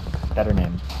name. Better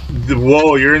name.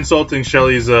 Whoa, you're insulting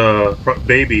Shelly's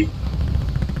baby.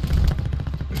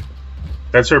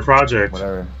 That's her project.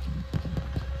 Whatever.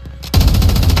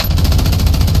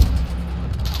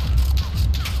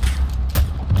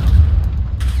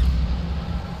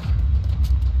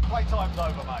 Playtime's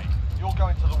over, mate. You're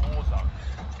going to the war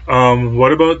zone.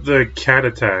 What about the cat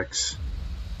attacks?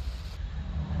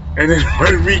 And then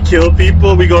when we kill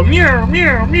people, we go meow,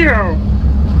 meow, meow.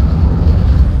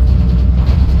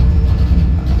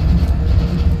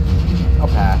 I'll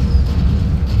pass.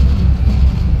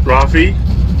 Rafi,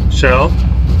 Shell,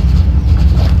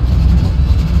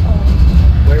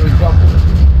 Where are we from?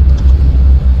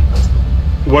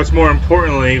 what's more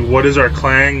importantly, what is our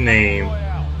clan name?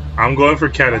 Royale. I'm going for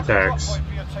cat attacks. Point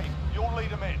for your team. You'll lead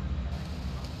them in.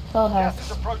 Hell Gas is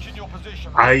hacks. approaching your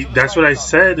position. That's what I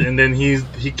said, and then he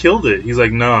killed it. He's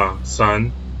like, nah,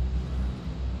 son.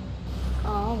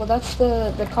 Oh, well, that's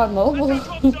the COD Mobile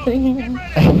thing.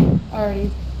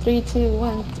 Alrighty. 3, 2,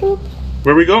 1. Troop.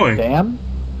 Where are we going? Damn.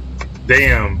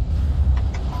 Damn.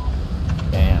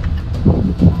 Damn.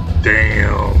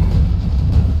 Damn.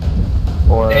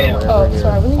 Or Damn. wherever Oh, you're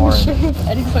sorry, I wasn't even orange. sure if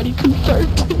anybody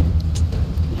confirmed.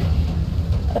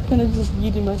 I kind of just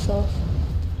yeeted myself.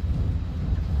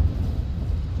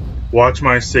 Watch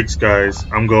my 6, guys.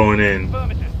 I'm going in.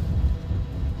 Affirmative.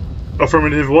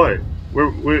 Affirmative what? Where,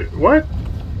 what?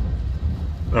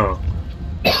 Oh.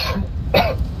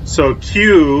 So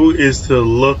Q is to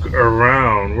look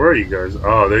around. Where are you guys?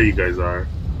 Oh, there you guys are.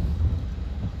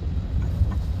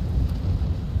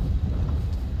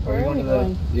 Where are we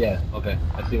going? Yeah, okay.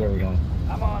 I see where we're going.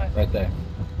 I'm on it. Right there.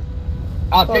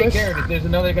 I'll Oh, take there's- care of it. There's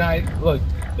another guy. Look,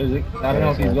 there's a, I don't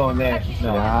know if he's going there.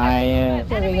 No. Giant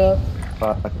There we go.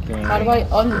 fucking. How do I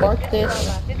unmark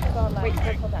this? This is all left.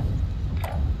 Wait, hold on.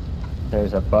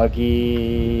 There's a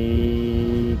buggy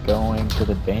going to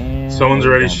the dam. Someone's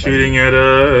already shooting at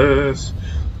us.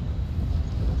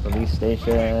 Police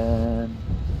station.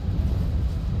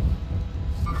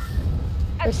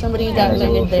 There's somebody Yeah, that there's a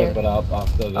little landed there. ship, but I'll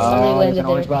still go. Somebody Oh, there's landed an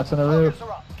orange there. box on the roof. Targets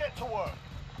are up. Get to work.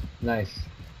 Nice.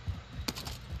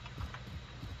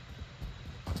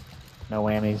 No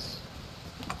whammies.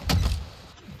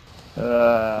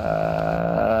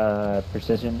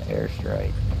 Precision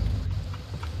airstrike.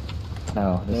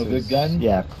 No, this No is good gun?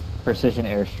 Yeah, precision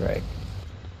airstrike.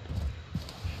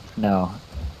 No,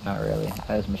 not really.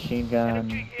 There's machine LMG gun.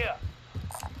 here.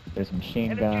 There's a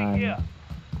machine LMG here. gun.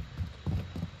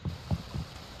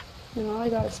 And all I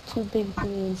got is 2 big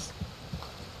things.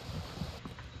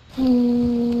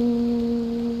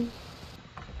 Hmm.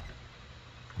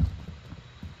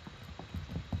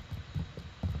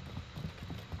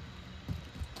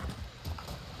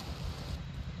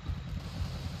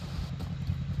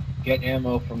 Get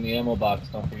ammo from the ammo box,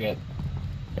 don't forget.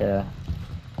 Yeah.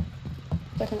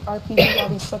 Like an RPG, all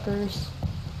these suckers.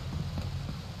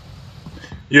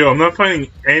 Yo, I'm not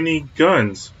finding any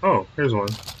guns. Oh, here's one.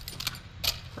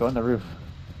 Go on the roof.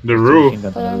 The There's two roof. machine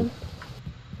guns Put on the on. roof.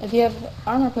 If you have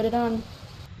armor, put it on.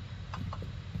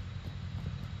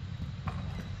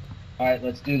 Alright,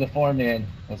 let's do the 4-man.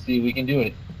 Let's see if we can do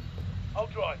it. I'll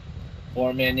drive.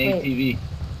 4-man Wait. ATV.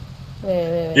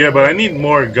 Wait. Yeah, but I need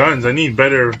more guns. I need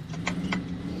better.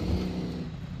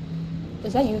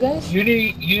 Is that you guys? You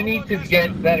need to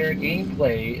get better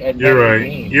gameplay and You're better right.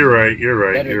 games. You're right. You're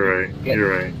right. Better- You're right. get- You're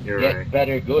right. You're Get right.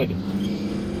 better good.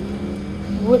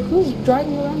 Who's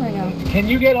driving around right now? Can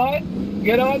you get on?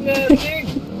 Get on the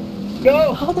thing.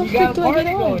 Go. How the we got frick a do I party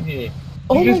get on? going here.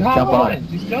 Oh You just my hop Jump on on it.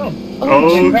 Just jump.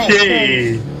 Oh,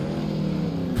 Jesus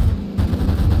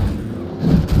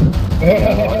Okay.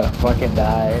 I wanna fucking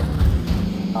die.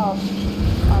 Oh,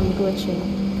 I'm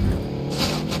glitching.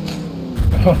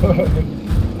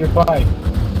 You're fine.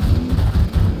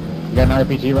 You got an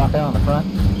RPG Raphael on the front?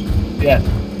 Yes.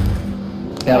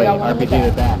 Kelly, got one in the RPG to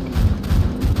the back.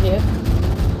 Yeah.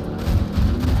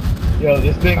 Yo,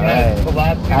 this thing has Alright.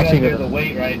 collapsing Actually, under the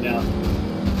weight right now.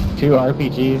 2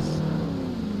 RPGs.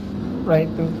 Right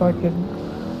through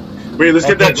fucking... Wait, let's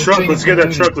get Okay, that this truck. thing Let's is get that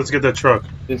looted. truck. Let's get that truck.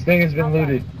 This thing has been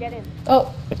looted. Get in.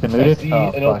 Oh, It's been I looted? see Oh,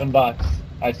 an fuck. open box.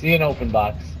 I see an open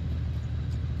box.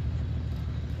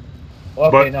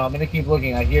 Okay, But- no, I'm gonna keep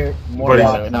looking. I hear more But-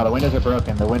 boxes. No, the windows are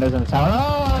broken. The windows in the tower.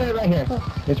 Oh, they're right here.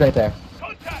 It's right there.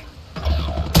 Contact.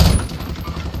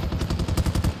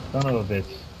 Son of a bitch.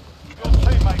 Your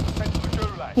teammate was sent to the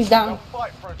gulag. He's down. They'll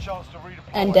fight for a chance to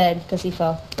redeploy. and dead because he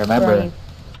fell. Remember, Running.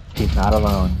 he's not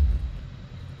alone.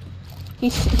 He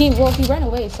ran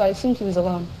away, so I assumed he was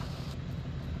alone.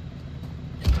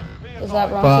 Is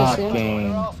that wrong to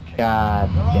assume? Fucking god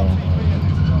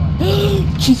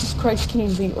damn. Jesus Christ,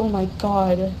 Kingsley! Oh my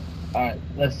God! Alright,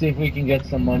 let's see if we can get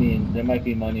some money. There might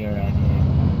be money around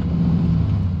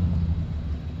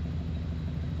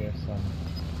here. There's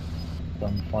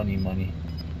some funny money.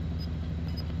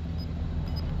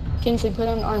 Kingsley, put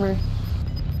on armor.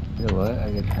 You know what? I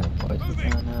get kind of voices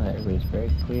down now. Everybody's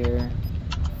very clear.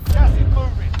 Gas is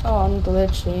moving. Oh, I'm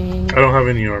glitching. I don't have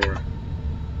any armor.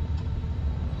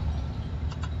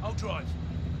 I'll drive.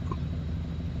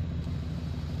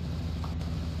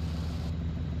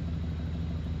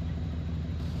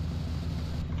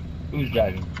 Who's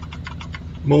driving?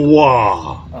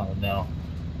 Mwah. Oh no.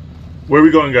 Where are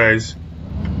we going, guys?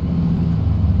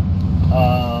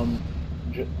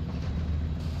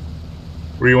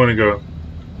 Where do you want to go?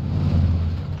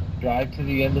 Drive to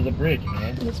the end of the bridge,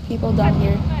 man. There's people down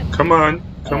here. Come on.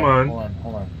 Come Alright, on.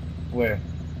 Hold on. Where?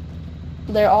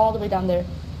 They're all the way down there.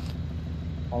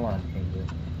 Hold on, Kingsley.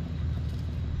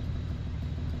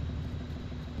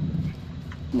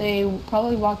 They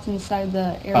probably walked inside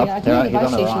the area. Oh, I think there's a he's buy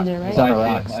on the station rock. there, right? He's on the I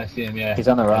see rocks. him. I see him. Yeah. He's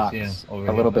on the I rocks. see him over A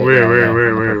here. little bit. Where, yeah, where, yeah, where,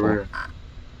 on the where, purple. where?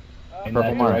 In Purple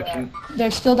that mark. direction.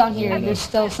 They're still down here. There's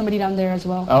still somebody down there as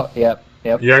well. Oh, yep,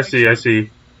 yep. Yeah, I see, I see.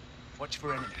 Watch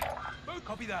for enemy.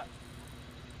 Copy that.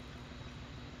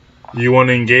 You want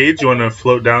to engage? You want to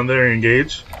float down there and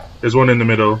engage? There's one in the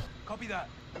middle. Copy that.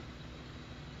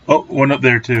 Oh, one up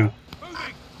there too.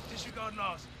 Moving. Disregard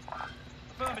last.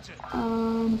 Affirmative.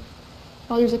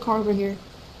 Oh, there's a car over here.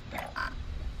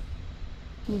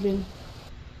 Moving.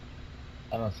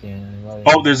 I don't see anybody.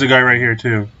 Oh, there's a guy right here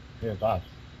too. Hear a box.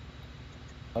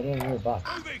 I didn't hear a box.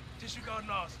 Moving. Disregard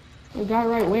last. The guy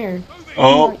right where? Moving.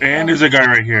 Oh, and there's a guy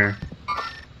right here.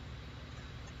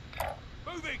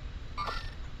 Moving.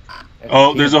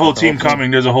 Oh, there's a whole team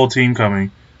coming. There's a whole team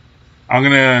coming. I'm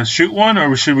gonna shoot one,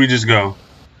 or should we just go?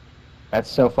 That's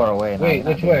so far away. and Wait, I'm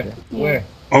which not way? danger. Where?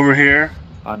 Over here.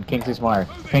 On Kingsley's mark.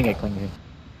 Ping it, Kingsley.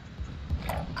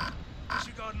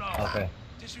 Disregard last. Okay.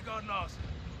 Disregard last.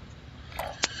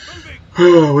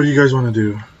 Moving. What do you guys want to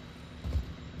do?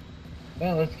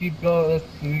 Man, let's keep going.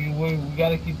 We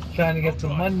gotta keep trying to get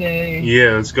some money.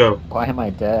 Yeah, let's go. Why am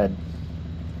I dead?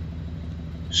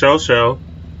 Shell, shell.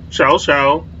 Shell,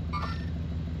 shell.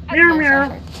 Meow,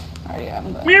 meow. Alright,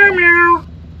 I'm going. Meow, meow.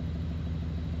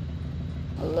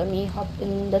 Let me hop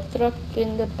in the truck,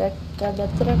 in the back of the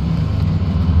truck.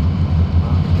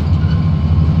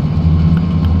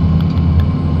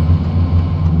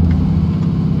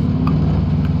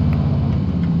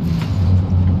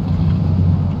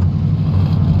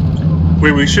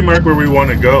 Wait, we should mark where we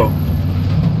want to go.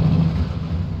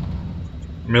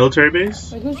 Military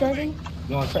base? Wait, who's driving?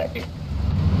 Go on second.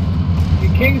 You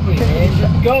Kingsley, man,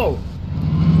 just go.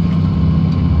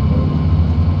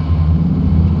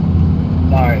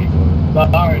 Sorry.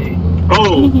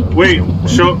 Oh, wait.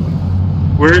 Show.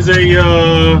 Where's a,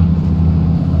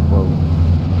 Whoa.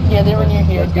 Yeah, they were near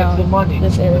here. Let's get Down some money.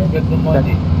 this area. Let's get some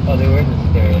money. Oh, they were in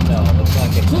this area. No, let's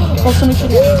not get some Oh, somebody's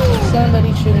shooting at me.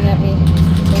 Somebody's shooting at me.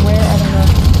 From where? I don't know.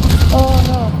 Oh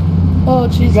no. Oh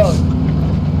Keep Jesus. going.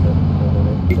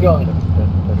 Keep going.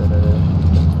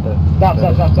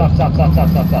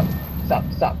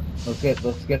 Stop.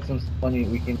 Let's get some money.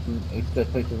 We can extra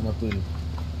places enough food.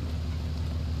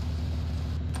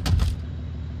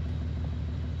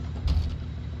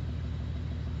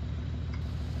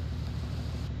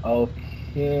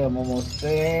 Okay, I'm almost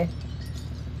there.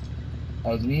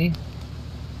 That was me.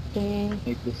 Dang,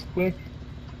 Make this quick.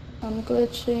 I'm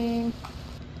glitching.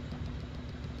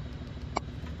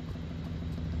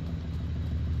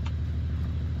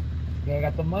 Yeah, I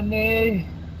got the money.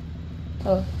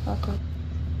 Oh, okay.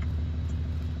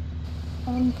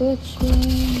 I'm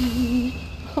glitching.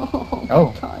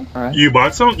 Oh, God. Alright. you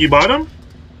bought some? You bought them?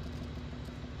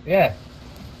 Yeah.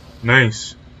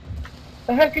 Nice. What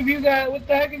the heck have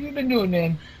you been doing,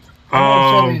 man? I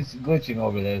know Shelly's glitching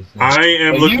over there. So. I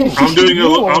am But looking. you- I'm doing a.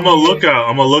 you I'm a over lookout.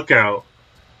 I'm a lookout.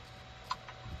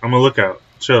 I'm a lookout.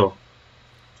 Chill.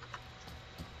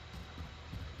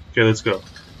 Okay, let's go.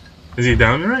 Is he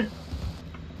down right?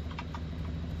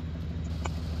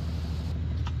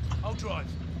 I'll drive.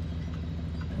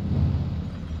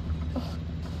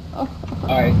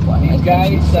 Alright, these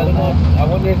guys, I don't know. I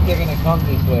wonder if they're gonna come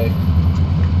this way.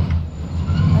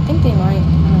 I think they might,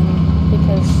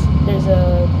 because there's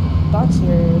a box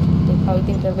here. They probably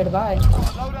think they're gonna buy.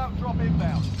 Loadout drop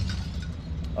inbound.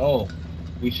 Oh,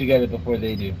 we should get it before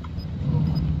they do.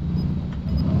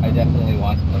 I definitely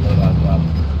want the loadout drop.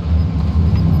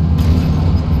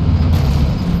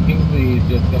 Kingsley is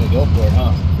just gonna go for it,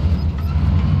 huh?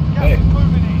 Gas Hey. is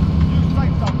moving in. New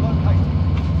safe zone located.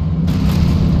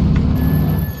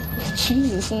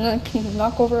 Jesus, and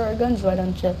knock over our guns, why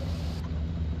don't you?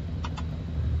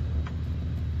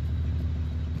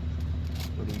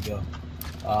 Where do we go?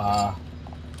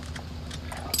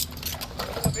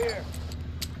 Here.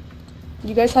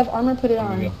 You guys have armor? Put it Here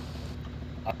we on.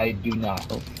 go. I do not.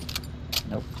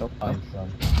 Nope. Find some.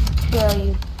 Where are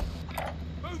you?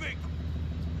 Moving.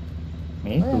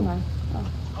 Me? Where am I? Oh.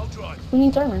 I'll drive. Who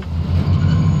needs armor?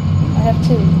 I have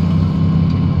 2.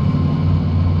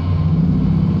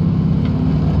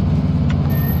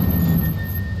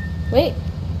 Wait.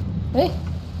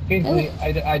 Kingsley,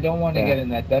 I don't want to Yeah. get in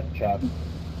that death trap.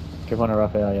 Give one to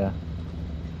Raphael, yeah.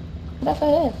 What if I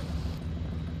hit?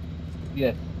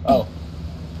 Yes. Oh.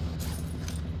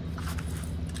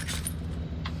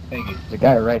 Thank you. There's a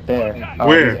guy right there. Oh,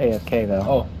 Where? He's AFK though.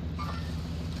 Oh.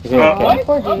 He's AFK. What?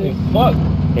 Poor What dude. the fuck?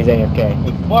 He's AFK.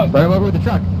 What the fuck? Run him over with the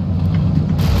truck.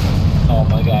 Oh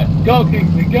my god. Go,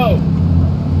 Kingsley, go!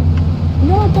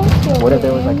 No, don't kill What if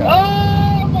there was him. like a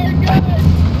Oh my god!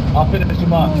 I'll finish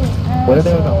him off. what if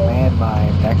there was a mad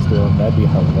mine next to him. That'd be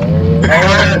hilarious.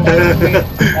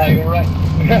 You're right.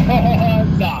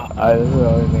 Nah. This is the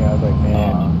only thing I was like,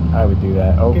 man, I would do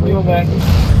that. Oh, Can wait, you wait, imagine? wait.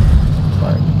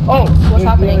 Sorry. Oh, What's there's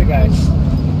happening? The other guy.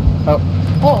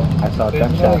 Oh, I saw a There's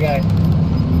jump another shot. guy.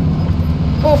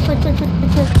 Oh, frick.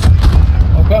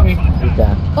 I'm coming. He's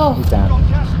down. Oh. He's down. Got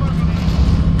gas moving in.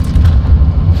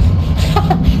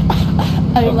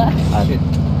 I laughed. I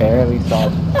barely saw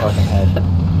his fucking head.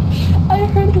 I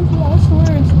heard his last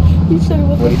words. He said,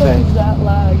 what What'd the he fuck say? is that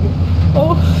lag?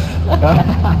 Oh.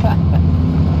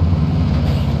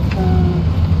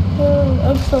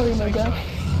 I'm sorry, my guy.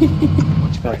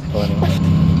 That's funny.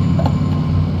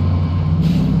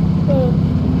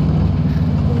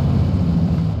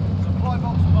 Supply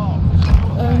box marked. I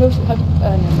don't know if, never mind. I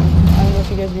don't know if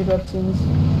you guys read webtoons.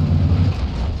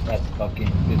 That's this fucking.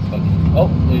 Oh,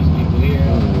 there's people here.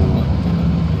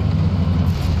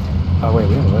 Oh wait,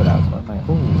 we have a loadout. So I'm like,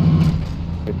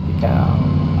 ooh, 50 cow.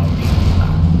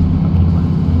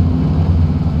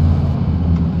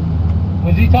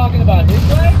 Was he talking about his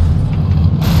flag?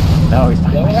 No, he's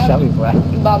talking about Shelly's lag.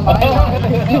 About my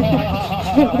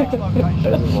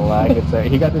This is a lag.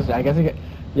 He got this. I guess he got.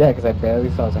 Yeah, because I barely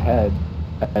saw his head,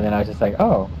 and then I was just like,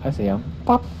 oh, I see him.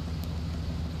 Pop.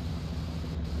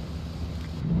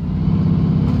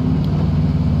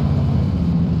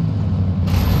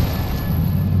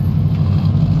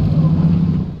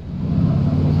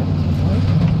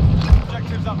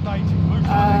 Objectives updated. Move to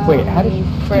the next. Wait, how did you?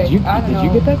 Frick, Did you? I don't Did you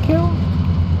know. get that kill?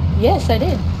 Yes, I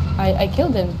did. I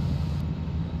killed him.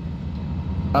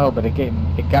 Oh, but it gave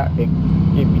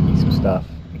me some stuff.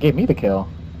 It gave me the kill.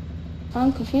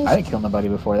 I'm confused. I didn't kill nobody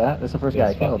before that. That's the first guy I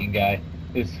This killed. fucking guy.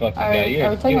 This fucking Are- guy. are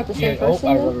we talking about the same person,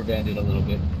 I though? rubber banded a little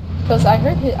bit. Because I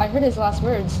heard his last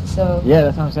words, so Yeah,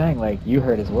 that's what I'm saying. Like, you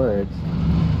heard his words.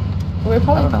 we're I don't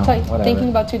probably know, whatever. thinking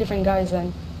about two different guys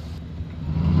then.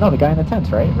 No, the guy in the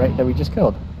tents, right? Right, that we just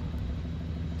killed.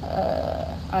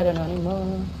 I don't know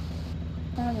anymore.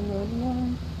 I don't know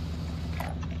anymore.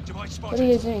 Device What spotted. are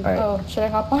you guys doing? Alright. Oh, should I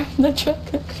hop on the truck?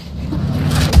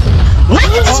 What?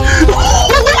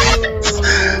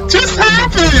 Just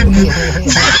happened?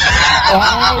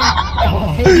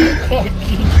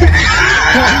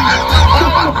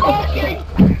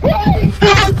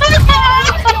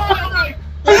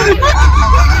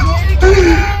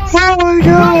 Oh my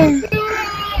god!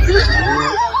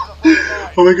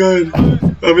 Oh my god!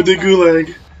 I'm in the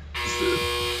gulag.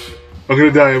 I'm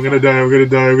gonna die. I'm gonna die. I'm gonna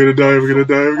die. I'm gonna die. I'm gonna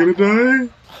die. I'm gonna die.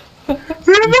 I'm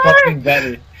gonna You die. fucking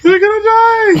better. They're gonna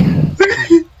die!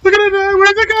 They're gonna die!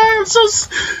 Where's the guy?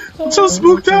 I'm so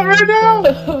spooked out right now!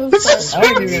 I'm so I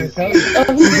ain't even gonna tell you.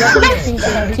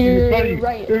 To your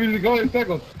right. There's a go in a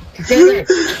second. Stay there.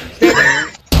 Stay there.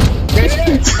 Stay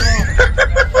there.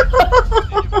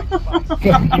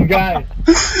 Fucking guy.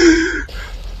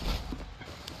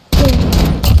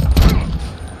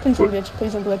 Please don't glitch,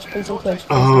 please don't glitch, please don't glitch.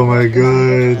 Oh my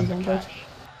god.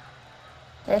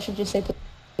 Or I should just say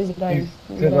please don't die.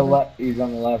 He's to the left. He's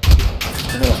on the left.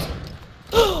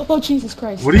 Oh Jesus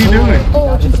Christ. What are you doing?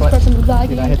 Oh Jesus Christ, I'm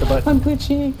lagging. Did I hit the button? I'm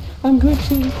glitching. I'm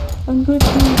glitching. I'm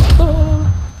glitching.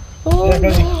 Oh Yeah,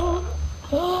 buddy. no.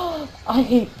 Oh, I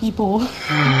hate people.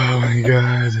 Oh my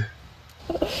god.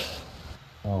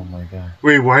 Oh my god.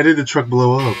 Wait, why did the truck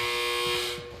blow up?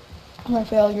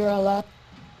 Raphael, you're our last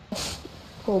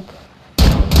hope.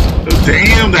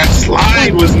 Damn, that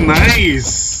slide was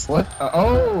nice! What?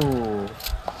 Oh!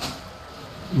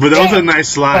 But that was a nice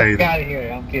slide. Fuck out of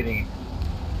here. I'm kidding.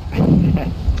 I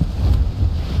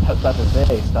was about to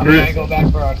say, stop. Can I go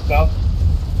back for our stuff?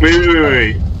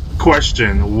 Wait.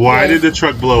 Question. Why did the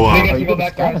truck blow We up? have you to go can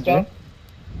back for our scavenge stuff? it.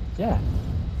 Yeah.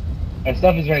 Our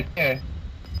stuff is right there.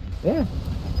 Yeah.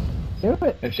 Do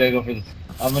it. Or should I go for the...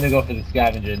 I'm gonna go for the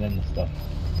scavenger and then the stuff.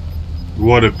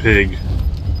 What a pig.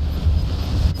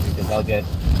 Because I'll get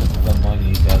some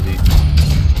money at least.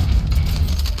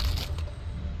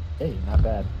 Hey, not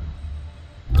bad.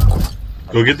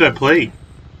 Go get that plate.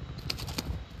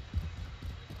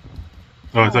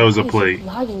 Oh, I thought it was a Why is plate.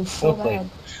 Lagging so What plate? bad.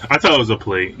 I thought it was a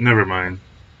plate. Never mind.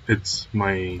 It's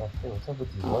my... Hey, what's up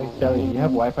with these voices? Shelly, you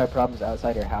have Wi-Fi problems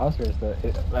outside your house, or is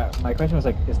my question was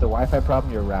like, is the Wi-Fi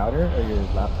problem your router or your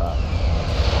laptop?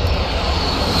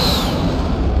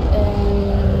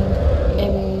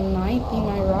 It might be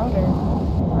my router.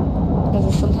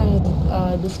 Because it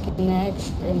sometimes disconnects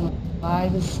and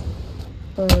lags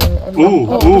for everyone.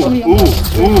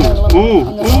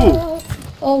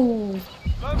 Oh.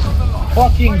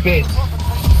 Fucking bitch.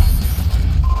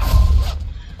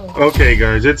 Okay,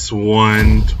 guys, it's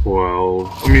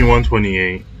 112. I mean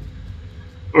 128.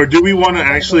 Or do we want to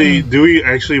actually? Do we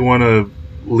actually want to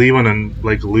leave on a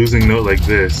like losing note like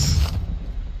this?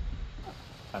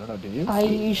 know, do you? I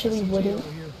usually wouldn't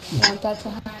want that to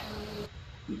happen.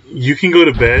 You can go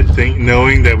to bed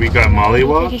knowing that we got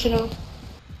mollywopped.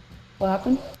 What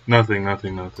happened? Nothing.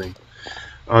 That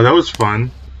was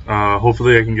fun.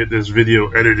 Hopefully I can get this video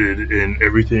edited and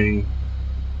everything.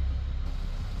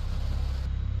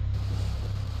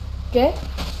 Okay?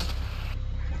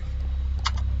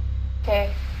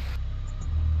 Okay.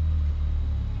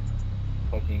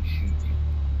 Fucking shoot.